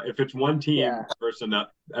if it's one team versus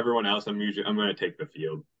everyone else, I'm going to take the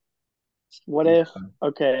field. What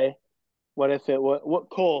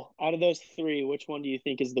Cole, out of those 3, which one do you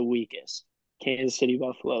think is the weakest? Kansas City,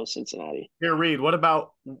 Buffalo, Cincinnati. Here, Reed, what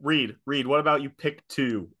about you pick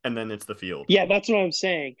 2 and then it's the field? Yeah, that's what I'm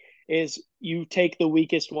saying is you take the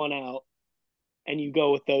weakest one out and you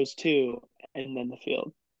go with those 2 and then the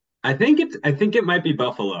field. I think it might be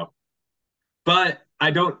Buffalo. But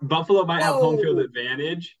Buffalo might have home field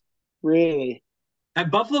advantage. Really? And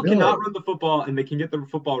Buffalo cannot run the football, and they can get the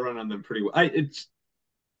football run on them pretty well. They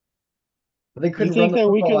couldn't. You think they're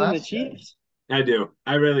weaker than the Chiefs? I do.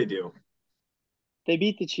 I really do. They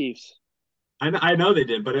beat the Chiefs. I know they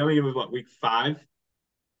did, but I mean, it was week 5,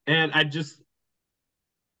 and I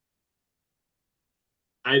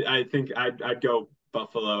think I'd go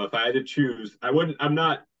Buffalo if I had to choose. I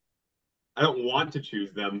don't want to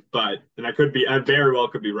choose them, and I very well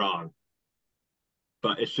could be wrong.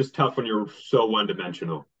 But it's just tough when you're so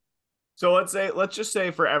one-dimensional. So let's just say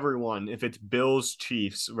for everyone, if it's Bills,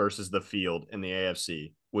 Chiefs versus the field in the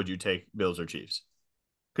AFC, would you take Bills or Chiefs?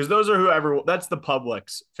 Because those are that's the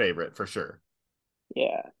public's favorite for sure.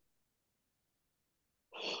 Yeah.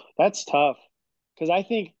 That's tough. Because I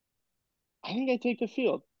think I take the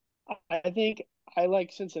field. I think I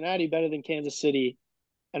like Cincinnati better than Kansas City.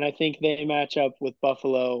 And I think they match up with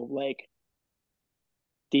Buffalo like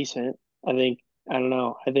decent. I don't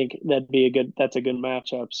know. I think that's a good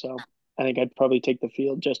matchup. So I think I'd probably take the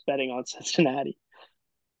field just betting on Cincinnati.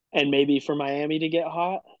 And maybe for Miami to get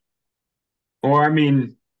hot. Or I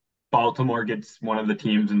mean, Baltimore gets one of the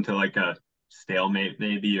teams into like a stalemate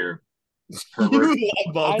maybe, or Herbert.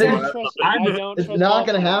 It's not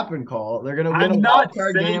going to happen, Cole. They're going to win a wild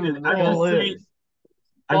card game and they're going to lose.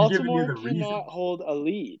 Baltimore cannot hold a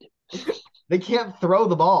lead. They can't throw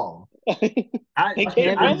the ball. I'm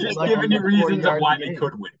just giving you reasons of why they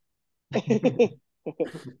could win.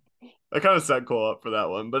 I kind of set Cole up for that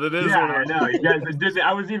one, but it is. Yeah, I know. You guys did.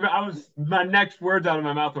 My next words out of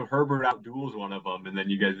my mouth were Herbert outduels one of them, and then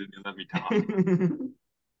you guys didn't let me talk.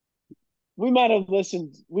 We might have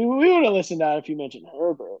listened. We would have listened out if you mentioned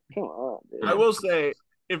Herbert. Come on, dude. I will say,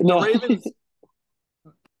 if the Ravens,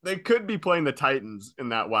 they could be playing the Titans in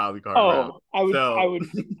that wild card round. I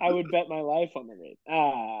would bet my life on the Ravens.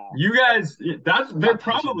 You guys, they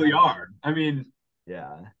probably are. I mean,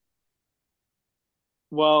 yeah.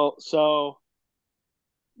 Well, so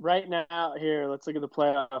right now, here, let's look at the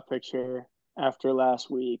playoff picture after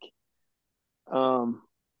last week.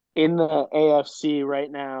 In the AFC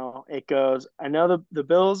right now, it goes. I know the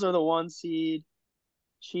Bills are the 1 seed.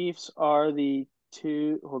 Chiefs are the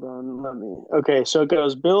 2. Hold on, Okay, so it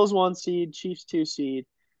goes Bills 1 seed, Chiefs 2 seed,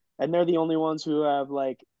 and they're the only ones who have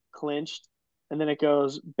like clinched. And then it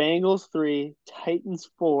goes Bengals 3, Titans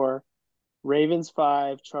 4, Ravens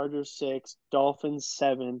 5, Chargers 6, Dolphins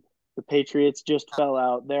 7. The Patriots just fell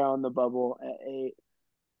out. They're on the bubble at 8.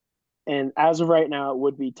 And as of right now, it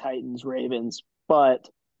would be Titans Ravens. But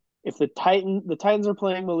if the Titans are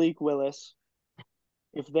playing Malik Willis,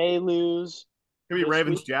 if they lose, Could be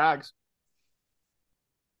Ravens Jags.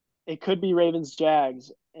 It could be Ravens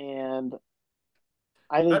Jags, and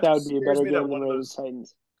I think that would be a better game than Ravens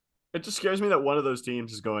Titans. It just scares me that one of those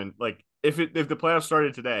teams is going like if the playoffs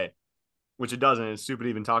started today, which it doesn't, it's stupid to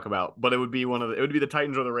even talk about, but it would be the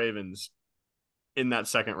Titans or the Ravens in that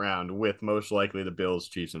second round with most likely the Bills,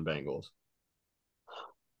 Chiefs, and Bengals.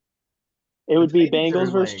 It would be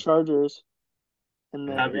Bengals versus Chargers, and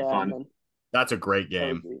then that'd be fun. That's a great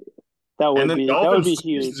game. That would be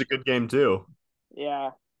huge. This is a good game too.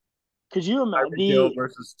 Yeah. Could you imagine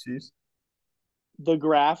versus Chiefs? The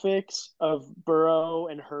graphics of Burrow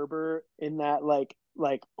and Herbert in that like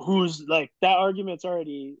who's like that argument's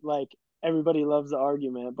already like everybody loves the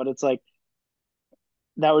argument, but it's like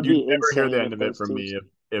that would You'd be never hear the end of it from me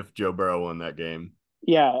if Joe Burrow won that game.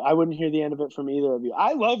 Yeah, I wouldn't hear the end of it from either of you.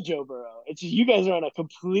 I love Joe Burrow. It's just you guys are on a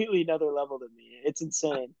completely another level than me. It's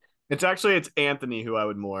insane. It's Anthony who I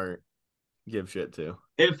would more give shit to.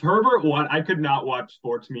 If Herbert won, I could not watch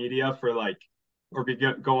sports media for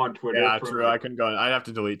go on Twitter. Yeah, true. I couldn't go. I'd have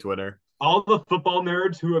to delete Twitter. All the football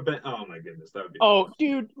nerds who have been. Oh my goodness, that would be. Oh,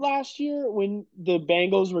 dude! Last year when the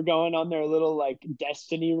Bengals were going on their little like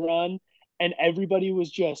destiny run, and everybody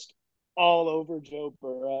was just all over Joe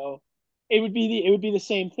Burrow, it would be the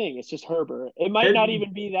same thing. It's just Herbert. It might not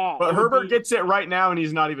even be that. But Herbert gets it right now, and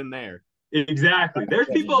he's not even there. Exactly. There's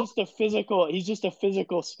people. He's just a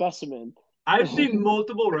physical specimen. I've seen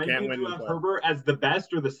multiple rankings who have Herbert as the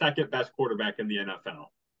best or the second best quarterback in the NFL.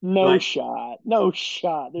 No shot. There's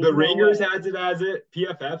the Ringers has it as it.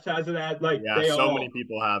 PFF has it as many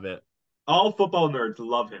people have it. All football nerds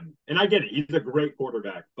love him, and I get it. He's a great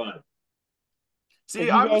quarterback, but see,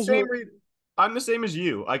 I'm the same as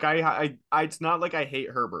you. Like I it's not like I hate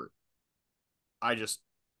Herbert. I just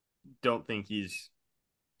don't think he's.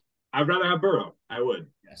 I'd rather have Burrow. I would.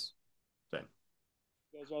 Yes.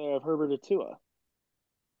 You guys rather have Herbert or Tua?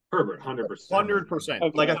 Herbert, 100%. 100%.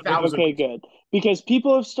 Okay. Like 1,000%. Okay, good. Because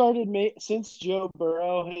people have started since Joe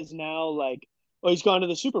Burrow has now he's gone to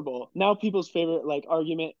the Super Bowl. Now people's favorite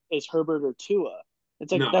argument is Herbert or Tua.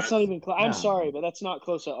 It's like that's not even close. I'm sorry, but that's not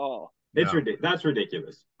close at all. It's ridiculous. That's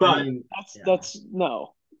ridiculous. But that's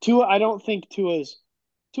no. Tua. I don't think Tua's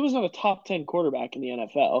not a top 10 quarterback in the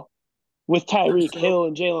NFL. With Tyreek Hill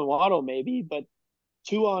and Jalen Waddle, maybe, but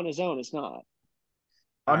Tua on his own is not.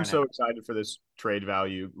 I'm so excited for this trade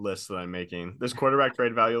value list that I'm making. This quarterback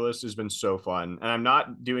trade value list has been so fun, and I'm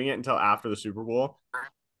not doing it until after the Super Bowl,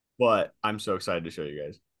 but I'm so excited to show you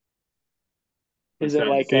guys. Is it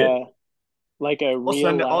like a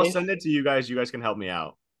real life? I'll send it to you guys. You guys can help me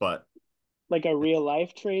out, but like a real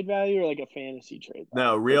life trade value or like a fantasy trade value?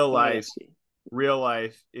 No, real life. Real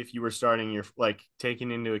life. If you were starting your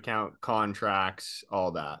taking into account contracts,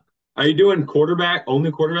 all that. Are you doing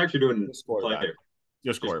only quarterbacks? You're doing player.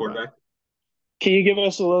 Just quarterback. Can you give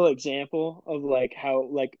us a little example of how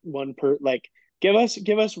one give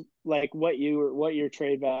us what your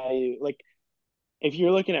trade value if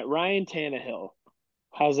you're looking at Ryan Tannehill,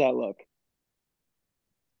 how's that look?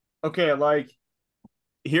 Okay,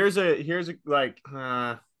 here's a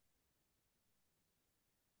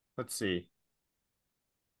let's see.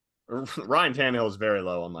 Ryan Tannehill is very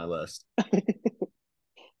low on my list.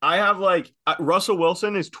 I have Russell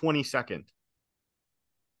Wilson is 22nd.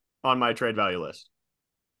 On my trade value list.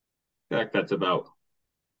 That's about.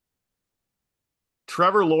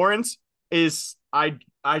 Trevor Lawrence is I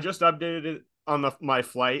just updated it on my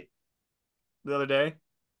flight the other day.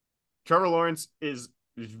 Trevor Lawrence is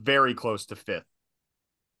very close to 5th.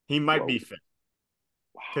 He might be 5th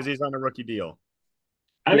because he's on a rookie deal.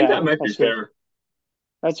 I think that might be fair.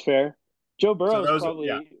 That's fair. Joe Burrow's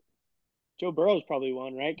probably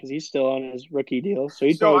one, right? Because he's still on his rookie deal, so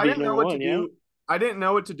he'd probably be number one. Yeah. I didn't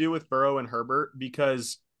know what to do with Burrow and Herbert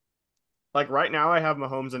because, right now I have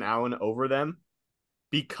Mahomes and Allen over them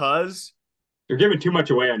because you're giving too much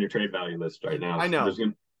away on your trade value list right now. I know.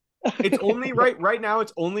 It's only right now.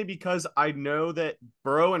 It's only because I know that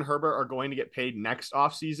Burrow and Herbert are going to get paid next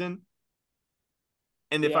offseason.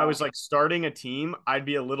 And if I was like starting a team, I'd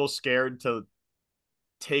be a little scared to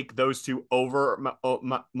take those two over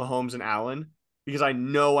Mahomes and Allen because I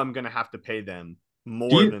know I'm going to have to pay them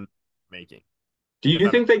more than making. Do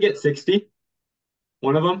you think they get 60?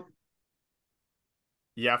 One of them?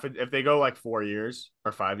 Yeah, if they go like 4 years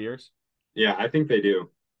or 5 years. Yeah, I think they do.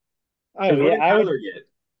 Oh, yeah, what did Kyler get?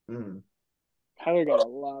 Kyler got a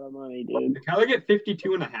lot of money, dude. Did Kyler get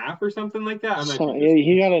 52 and a half or something like that?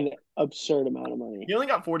 He got an absurd amount of money. He only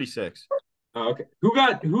got 46. Oh, okay.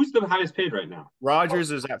 Who's the highest paid right now?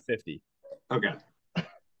 Rodgers is at 50. Okay.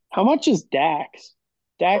 How much is Dax?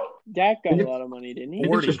 Dak got a lot of money, didn't he?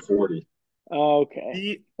 40. Oh,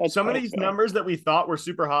 okay. Some of these numbers that we thought were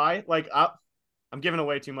super high, like I'm giving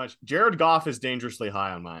away too much. Jared Goff is dangerously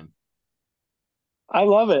high on mine. I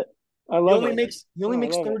love it. He only makes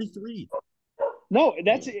 33. No,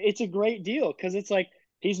 it's a great deal because it's like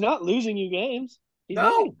he's not losing you games. He's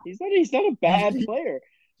not a bad player.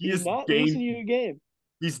 He's not losing you a game.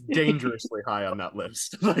 He's dangerously high on that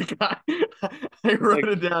list. Like I wrote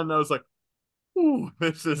it down and I was like, "Ooh,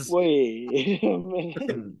 this is." Wait,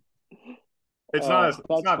 it's not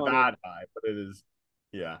bad high, but it is.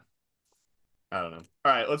 Yeah, I don't know.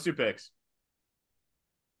 All right, let's do picks.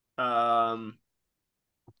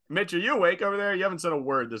 Mitch, are you awake over there? You haven't said a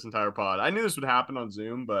word this entire pod. I knew this would happen on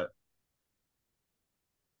Zoom, but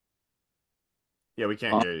yeah, we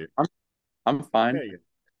can't hear you. I'm fine.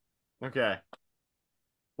 Okay.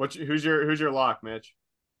 Who's your lock, Mitch?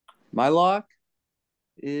 My lock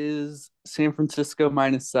is San Francisco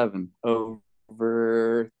 -7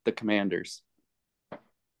 over the Commanders. I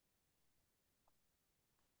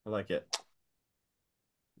like it.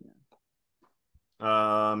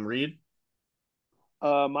 Reed?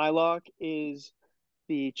 My lock is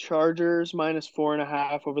the Chargers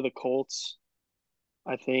 -4.5 over the Colts.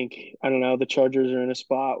 I don't know, the Chargers are in a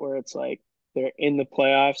spot where it's like they're in the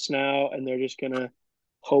playoffs now and they're just going to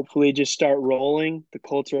hopefully just start rolling. The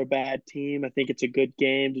Colts are a bad team. I think it's a good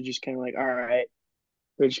game to just kind of like, all right,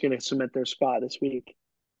 they're just going to cement their spot this week.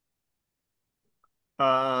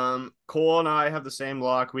 Cole and I have the same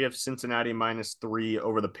lock. We have Cincinnati -3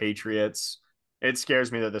 over the Patriots. It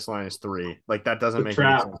scares me that this line is 3. Like that doesn't make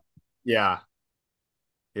any sense. Yeah.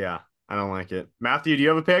 I don't like it. Matthew, do you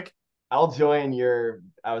have a pick? I'll join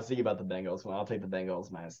I was thinking about the Bengals one. I'll take the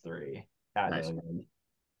Bengals -3. Nice.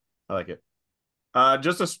 I like it.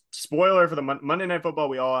 Just a spoiler for the Monday Night Football.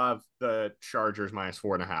 We all have the Chargers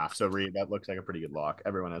 -4.5. So Reed, that looks like a pretty good lock.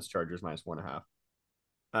 Everyone has Chargers -4.5.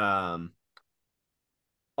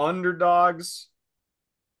 Underdogs.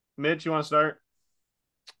 Mitch, you want to start?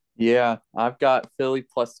 Yeah, I've got Philly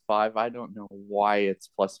 +5. I don't know why it's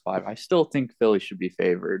 +5. I still think Philly should be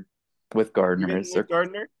favored with Gardner.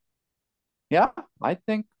 Gardner? Yeah, I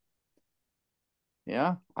think.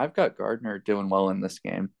 Yeah, I've got Gardner doing well in this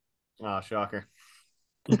game. Oh, shocker.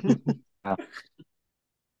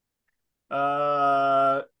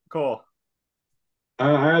 Cool.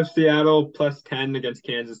 I have Seattle +10 against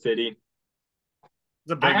Kansas City.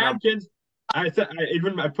 It's a big number.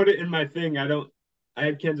 I put it in my thing. I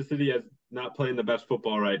had Kansas City as not playing the best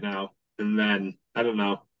football right now. And then I don't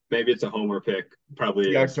know. Maybe it's a homer pick. Probably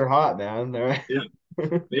the Seahawks are hot, man. Yeah.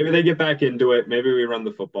 Maybe they get back into it. Maybe we run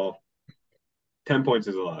the football. 10 points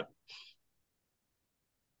is a lot.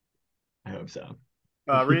 I hope so.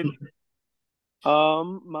 Reed?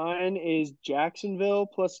 Mine is Jacksonville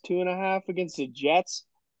 +2.5 against the Jets.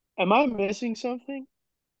 Am I missing something?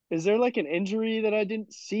 Is there like an injury that I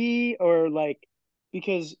didn't see, or like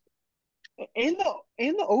because and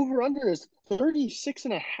the over under is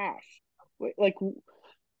 36.5. Like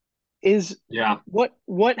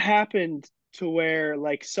what happened to where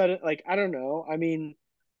like sudden, like I don't know. I mean,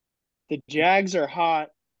 the Jags are hot,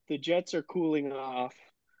 the Jets are cooling off,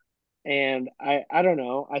 and I don't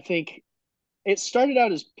know. I think it started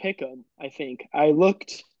out as pick'em. I think I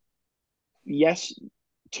looked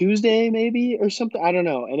Tuesday maybe or something. I don't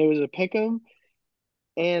know, and it was a pick'em,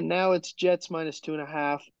 and now it's Jets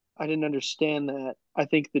 -2.5. I didn't understand that. I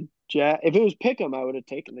think if it was pick'em, I would have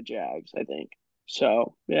taken the Jags. I think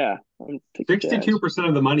so. Yeah, 62%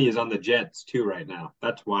 of the money is on the Jets too right now.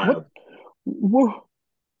 That's wild.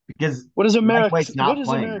 Because what is America? What is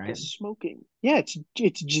America right? Smoking? Yeah,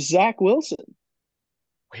 it's Zach Wilson.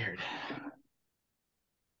 Weird.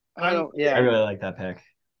 I really like that pick.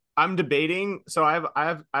 I'm debating. So I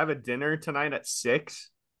have a dinner tonight at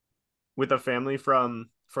 6 with a family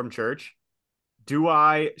from church. Do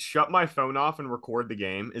I shut my phone off and record the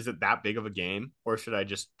game? Is it that big of a game, or should I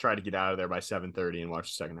just try to get out of there by 7:30 and watch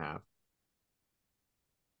the second half?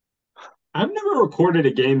 I've never recorded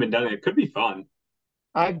a game and done it. It could be fun.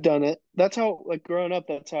 I've done it. That's how, like growing up,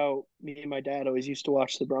 that's how me and my dad always used to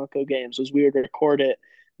watch the Bronco games. Was we would record it,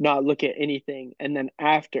 not look at anything, and then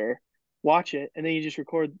after watch it, and then you just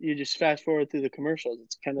record. You just fast forward through the commercials.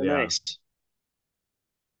 It's kind of Yeah. nice.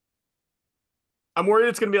 I'm worried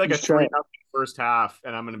it's gonna be like a Just try 3 it. first half,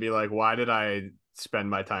 and I'm gonna be like, why did I spend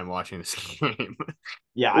my time watching this game?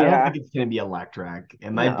 Yeah, I don't Yeah. think it's gonna be electric.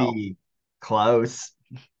 It might No. be close.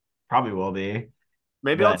 Probably will be.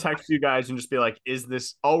 Maybe I'll But text you guys and just be like, is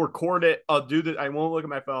this, I'll record it. I'll do that. I won't look at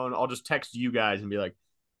my phone. I'll just text you guys and be like,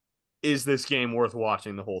 is this game worth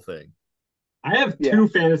watching the whole thing? I have Yeah. 2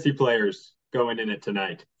 fantasy players going in it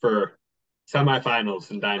tonight for semifinals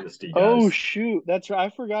and Dynasty, guys. Oh shoot, that's right. I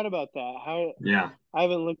forgot about that. How Yeah. I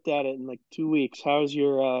haven't looked at it in like 2 weeks. How's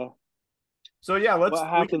your So yeah, what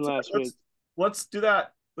happened last week? let's do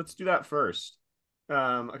that. Let's do that first.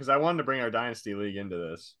 Because I wanted to bring our dynasty league into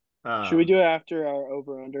this. Should we do it after our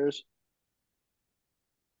over unders?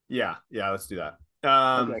 Yeah, let's do that.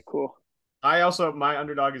 Okay, cool. I also, my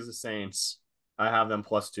underdog is the Saints. I have them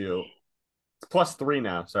 +2. It's +3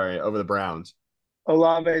 now, sorry, over the Browns.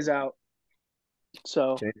 Olave's out.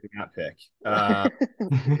 So Changing that pick.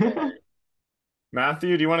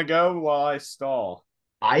 Matthew, do you want to go while I stall?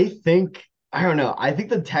 I don't know. I think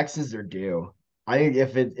the Texans are due. I think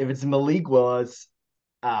if it's Malik Willis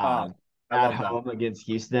I at love home against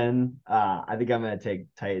Houston, I think I'm gonna take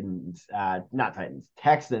Titans, not Titans,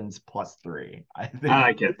 Texans +3. I think I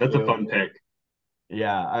like it. That's a fun pick.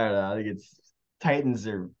 Yeah, I don't know. I think it's Titans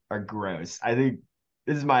are gross. I think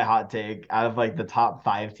this is my hot take. Out of like the top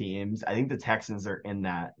 5 teams, I think the Texans are in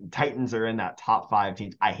that. Titans are in that top 5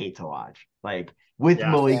 teams. I hate to watch. Like with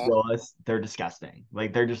Yeah. Malik Yeah. Willis, they're disgusting.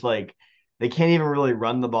 Like they're just like they can't even really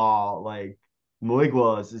run the ball. Like Malik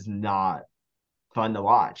Willis is not fun to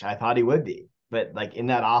watch. I thought he would be, but like in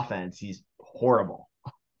that offense, he's horrible.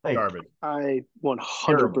 Like Garbage. I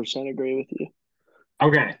 100% agree with you.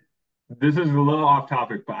 Okay. This is a little off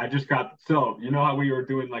topic, but I just got so you know how we were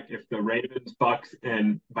doing like if the Ravens, Bucks,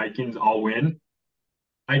 and Vikings all win,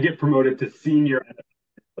 I get promoted to senior NFL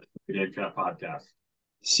for the Game Chat podcast.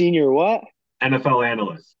 Senior what? NFL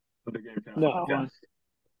analyst for the Game Chat No. podcast.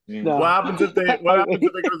 No. What happens if they? What happens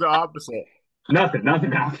if it goes the opposite?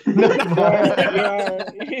 Nothing happened.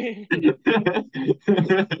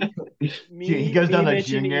 He goes down to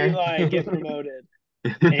Mitch and junior. Eli get promoted,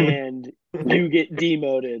 and you get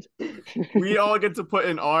demoted. We all get to put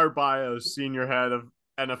in our bios senior head of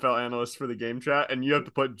NFL analyst for the Game Chat, and you have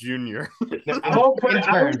to put junior. I won't put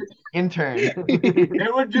it. Intern.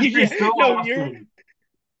 It would just be so No, you're- awesome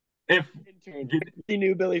if Intern. The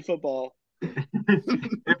new Billy football.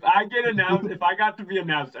 if I get announced, if I got to be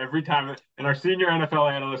announced every time, and our senior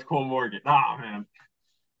NFL analyst Cole Morgan. Oh man.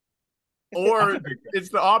 Or it's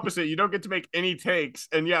the opposite. You don't get to make any takes,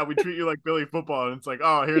 and yeah, we treat you like Billy football, and it's like,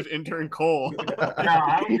 oh, here's intern Cole.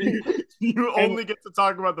 You only get to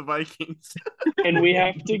talk about the Vikings. And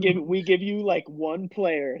we give you like one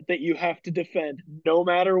player that you have to defend no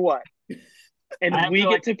matter what. And we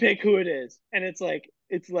get to pick who it is. And it's like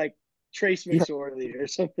Trace McSorley or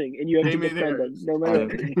something, and you have to Name it defend them theirs. no matter.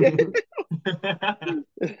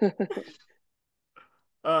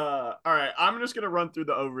 All right, I'm just gonna run through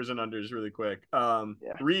the overs and unders really quick.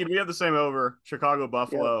 Reed, we have the same over. Chicago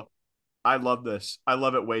Buffalo. Yep. I love this. I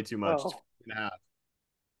love it way too much. It's 2.5.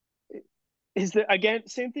 Is there again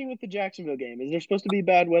same thing with the Jacksonville game? Is there supposed to be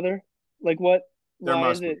bad weather? Like what? There Why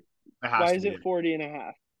must is it? be. It has Why to is be. it 40.5? Yeah,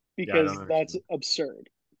 I Because don't that's understand. absurd.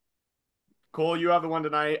 Cole, you have the one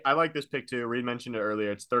tonight. I like this pick too. Reed mentioned it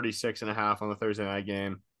earlier. It's 36.5 on the Thursday night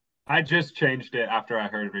game. I just changed it after I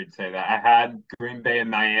heard Reed say that. I had Green Bay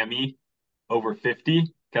and Miami over 50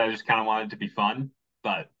 because I just kind of wanted it to be fun,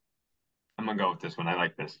 but I'm gonna go with this one. I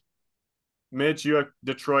like this. Mitch, you have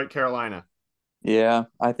Detroit, Carolina. Yeah,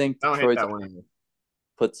 I think I don't hate Detroit that one either.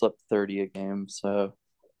 puts up 30 a game. So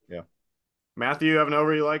Matthew, you have an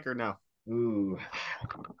over you like or no? Ooh.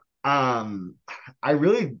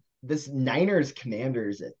 This Niners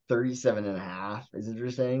Commanders at 37.5 is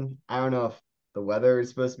interesting. I don't know if the weather is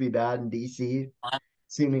supposed to be bad in DC.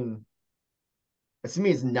 Assuming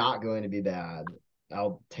it's not going to be bad,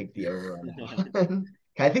 I'll take the over on that one.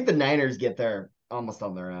 I think the Niners get there almost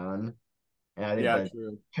on their own. And I think the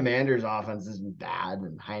True. Commanders offense isn't bad,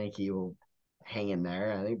 and Heineke will hang in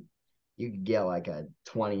there. I think you could get like a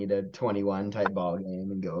 20-21 type ball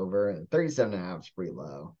game and go over. And 37.5 is pretty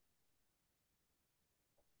low.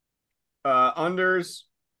 Unders.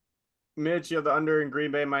 Mitch, you have the under in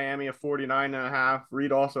Green Bay, Miami of 49.5.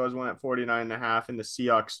 Reed also has one at 49.5 in the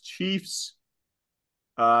Seahawks Chiefs.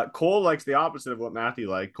 Cole likes the opposite of what Matthew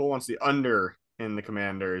liked. Cole wants the under in the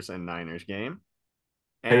Commanders and Niners game.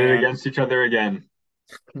 Pit it against each other again.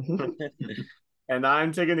 And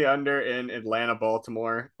I'm taking the under in Atlanta,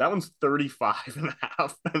 Baltimore. That one's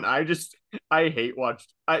 35.5. And I hate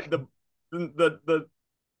the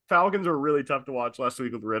Falcons were really tough to watch last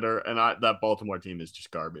week with Ritter, and that Baltimore team is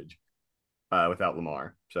just garbage without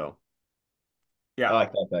Lamar. So, yeah. I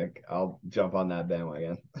like that pick. I'll jump on that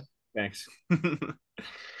bandwagon. Thanks.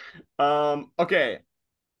 Okay.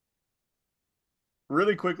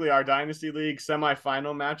 Really quickly, our Dynasty League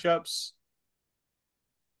semifinal matchups.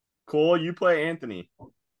 Cole, you play Anthony.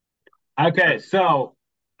 Okay, so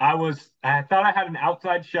I thought I had an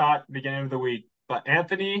outside shot beginning of the week, but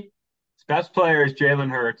Anthony's best player is Jalen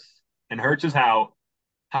Hurts, and Hurts is out.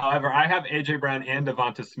 However, I have AJ Brown and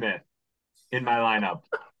Devonta Smith in my lineup.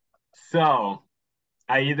 So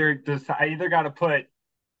I either got to put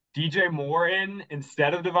DJ Moore in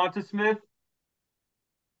instead of Devonta Smith,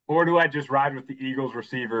 or do I just ride with the Eagles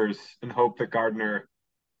receivers and hope that Gardner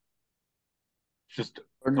just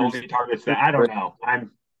only targets that? I don't know.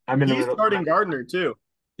 I'm in the He's middle. starting Gardner too.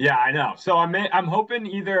 Yeah, I know. So I'm hoping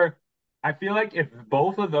either. I feel like if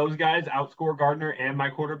both of those guys outscore Gardner and my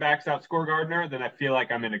quarterbacks outscore Gardner, then I feel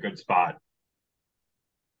like I'm in a good spot.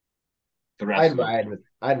 The rest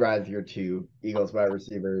I'd ride with your two Eagles wide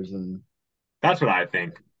receivers, and that's what I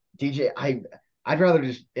think. DJ. I'd rather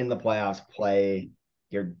just in the playoffs play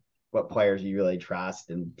what players you really trust.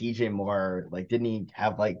 And DJ Moore, like, didn't he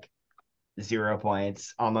have like 0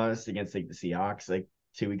 points almost against like the Seahawks like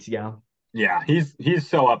 2 weeks ago? Yeah, he's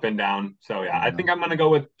so up and down. So yeah, I think I'm gonna go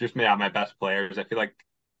with just my best players. I feel like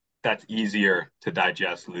that's easier to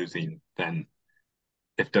digest losing than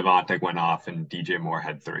if Devontae went off and DJ Moore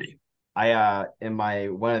had 3. I in my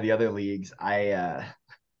one of the other leagues,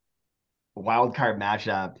 wild card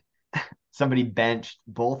matchup, somebody benched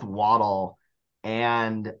both Waddle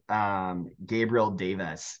and Gabriel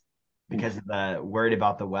Davis because of the worried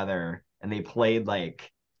about the weather, and they played like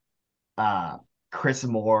Chris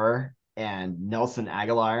Moore and Nelson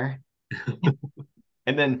Aguilar,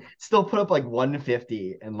 and then still put up like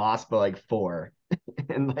 150 and lost by like 4.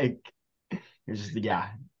 And like it's just Yeah,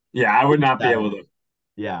 I would not be able to.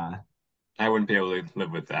 Yeah. I wouldn't be able to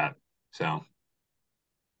live with that. So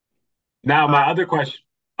now my other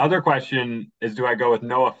question is, do I go with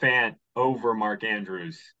Noah Fant over Mark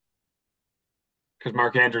Andrews? Because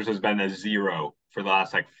Mark Andrews has been a 0 for the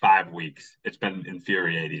last like 5 weeks. It's been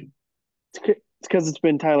infuriating. It's because it's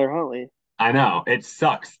been Tyler Huntley. I know. It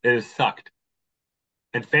sucks. It has sucked.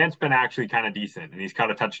 And Fant's been actually kind of decent, and he's caught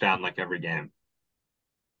a touchdown like every game.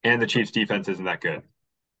 And the Chiefs defense isn't that good.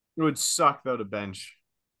 It would suck though to bench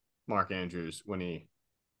Mark Andrews when I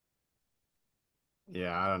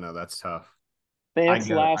don't know. That's tough. Fant's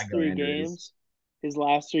last 3 games, his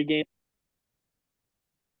last 3 games,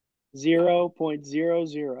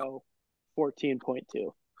 0.00,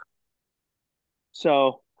 14.2.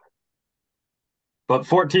 So, but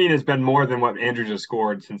 14 has been more than what Andrews has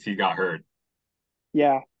scored since he got hurt.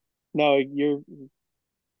 Yeah, no,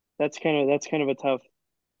 that's kind of a tough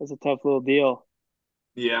little deal.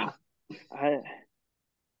 Yeah.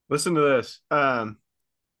 Listen to this. The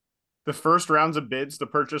first rounds of bids to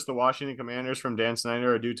purchase the Washington Commanders from Dan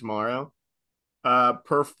Snyder are due tomorrow.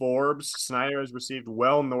 Per Forbes, Snyder has received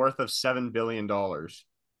well north of $7 billion.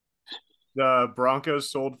 The Broncos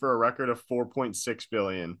sold for a record of $4.6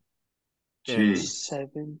 billion in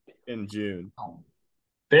June.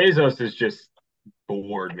 Bezos is just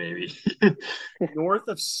bored, maybe. North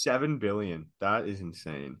of $7 billion. That is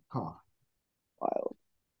insane. Huh. Wild.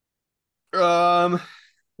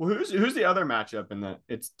 Well, who's the other matchup in that?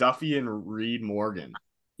 It's Duffy and Reed Morgan.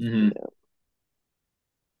 Mm-hmm.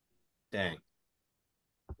 Yeah.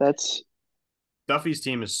 Dang. Duffy's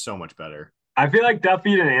team is so much better. I feel like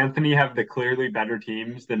Duffy and Anthony have the clearly better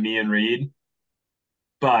teams than me and Reed.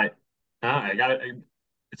 But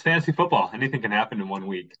it's fantasy football. Anything can happen in 1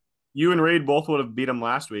 week. You and Reed both would have beat him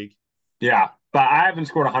last week. Yeah, but I haven't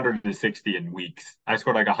scored 160 in weeks. I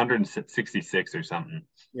scored like 166 or something.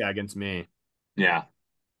 Yeah, against me. Yeah.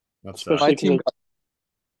 That's my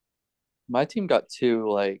team got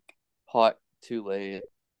too hot too late.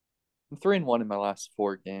 I'm 3-1 in my last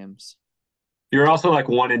 4 games. You're also like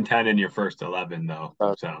 1-10 in your first 11 though.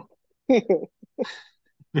 So I'm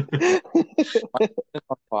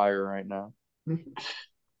on fire right now. All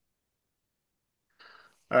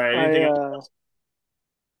right. Anything else?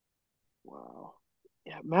 Wow.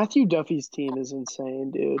 Yeah, Matthew Duffy's team is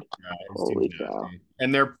insane, dude. Yeah, holy cow!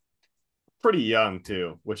 And they're pretty young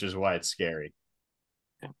too, which is why it's scary.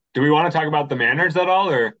 Do we want to talk about the Manners at all,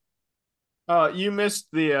 or? You missed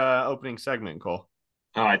the opening segment, Cole.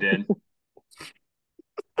 Oh, I did.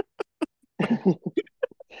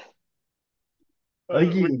 I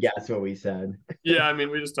think you can guess what we said. Yeah, I mean,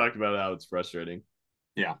 we just talked about how it's frustrating.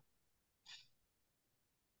 Yeah.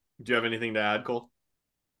 Do you have anything to add, Cole?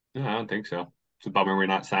 No, I don't think so. It's a bummer we're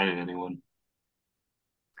not signing anyone.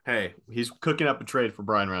 Hey, he's cooking up a trade for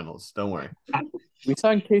Brian Reynolds. Don't worry. We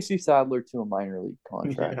signed Casey Sadler to a minor league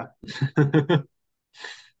contract. Yeah.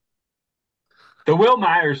 The Will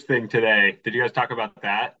Myers thing today. Did you guys talk about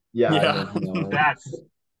that? Yeah, Yeah. I don't know. That's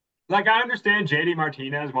like I understand JD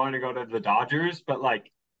Martinez wanting to go to the Dodgers, but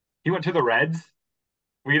like he went to the Reds.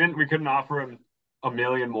 We couldn't offer him $1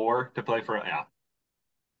 million more to play for yeah.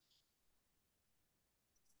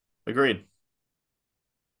 Agreed.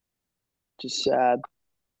 Just sad.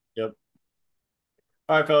 Yep.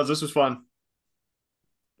 All right, fellas, this was fun.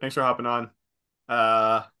 Thanks for hopping on.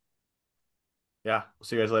 Yeah, we'll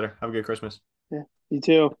see you guys later. Have a good Christmas. You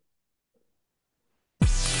too.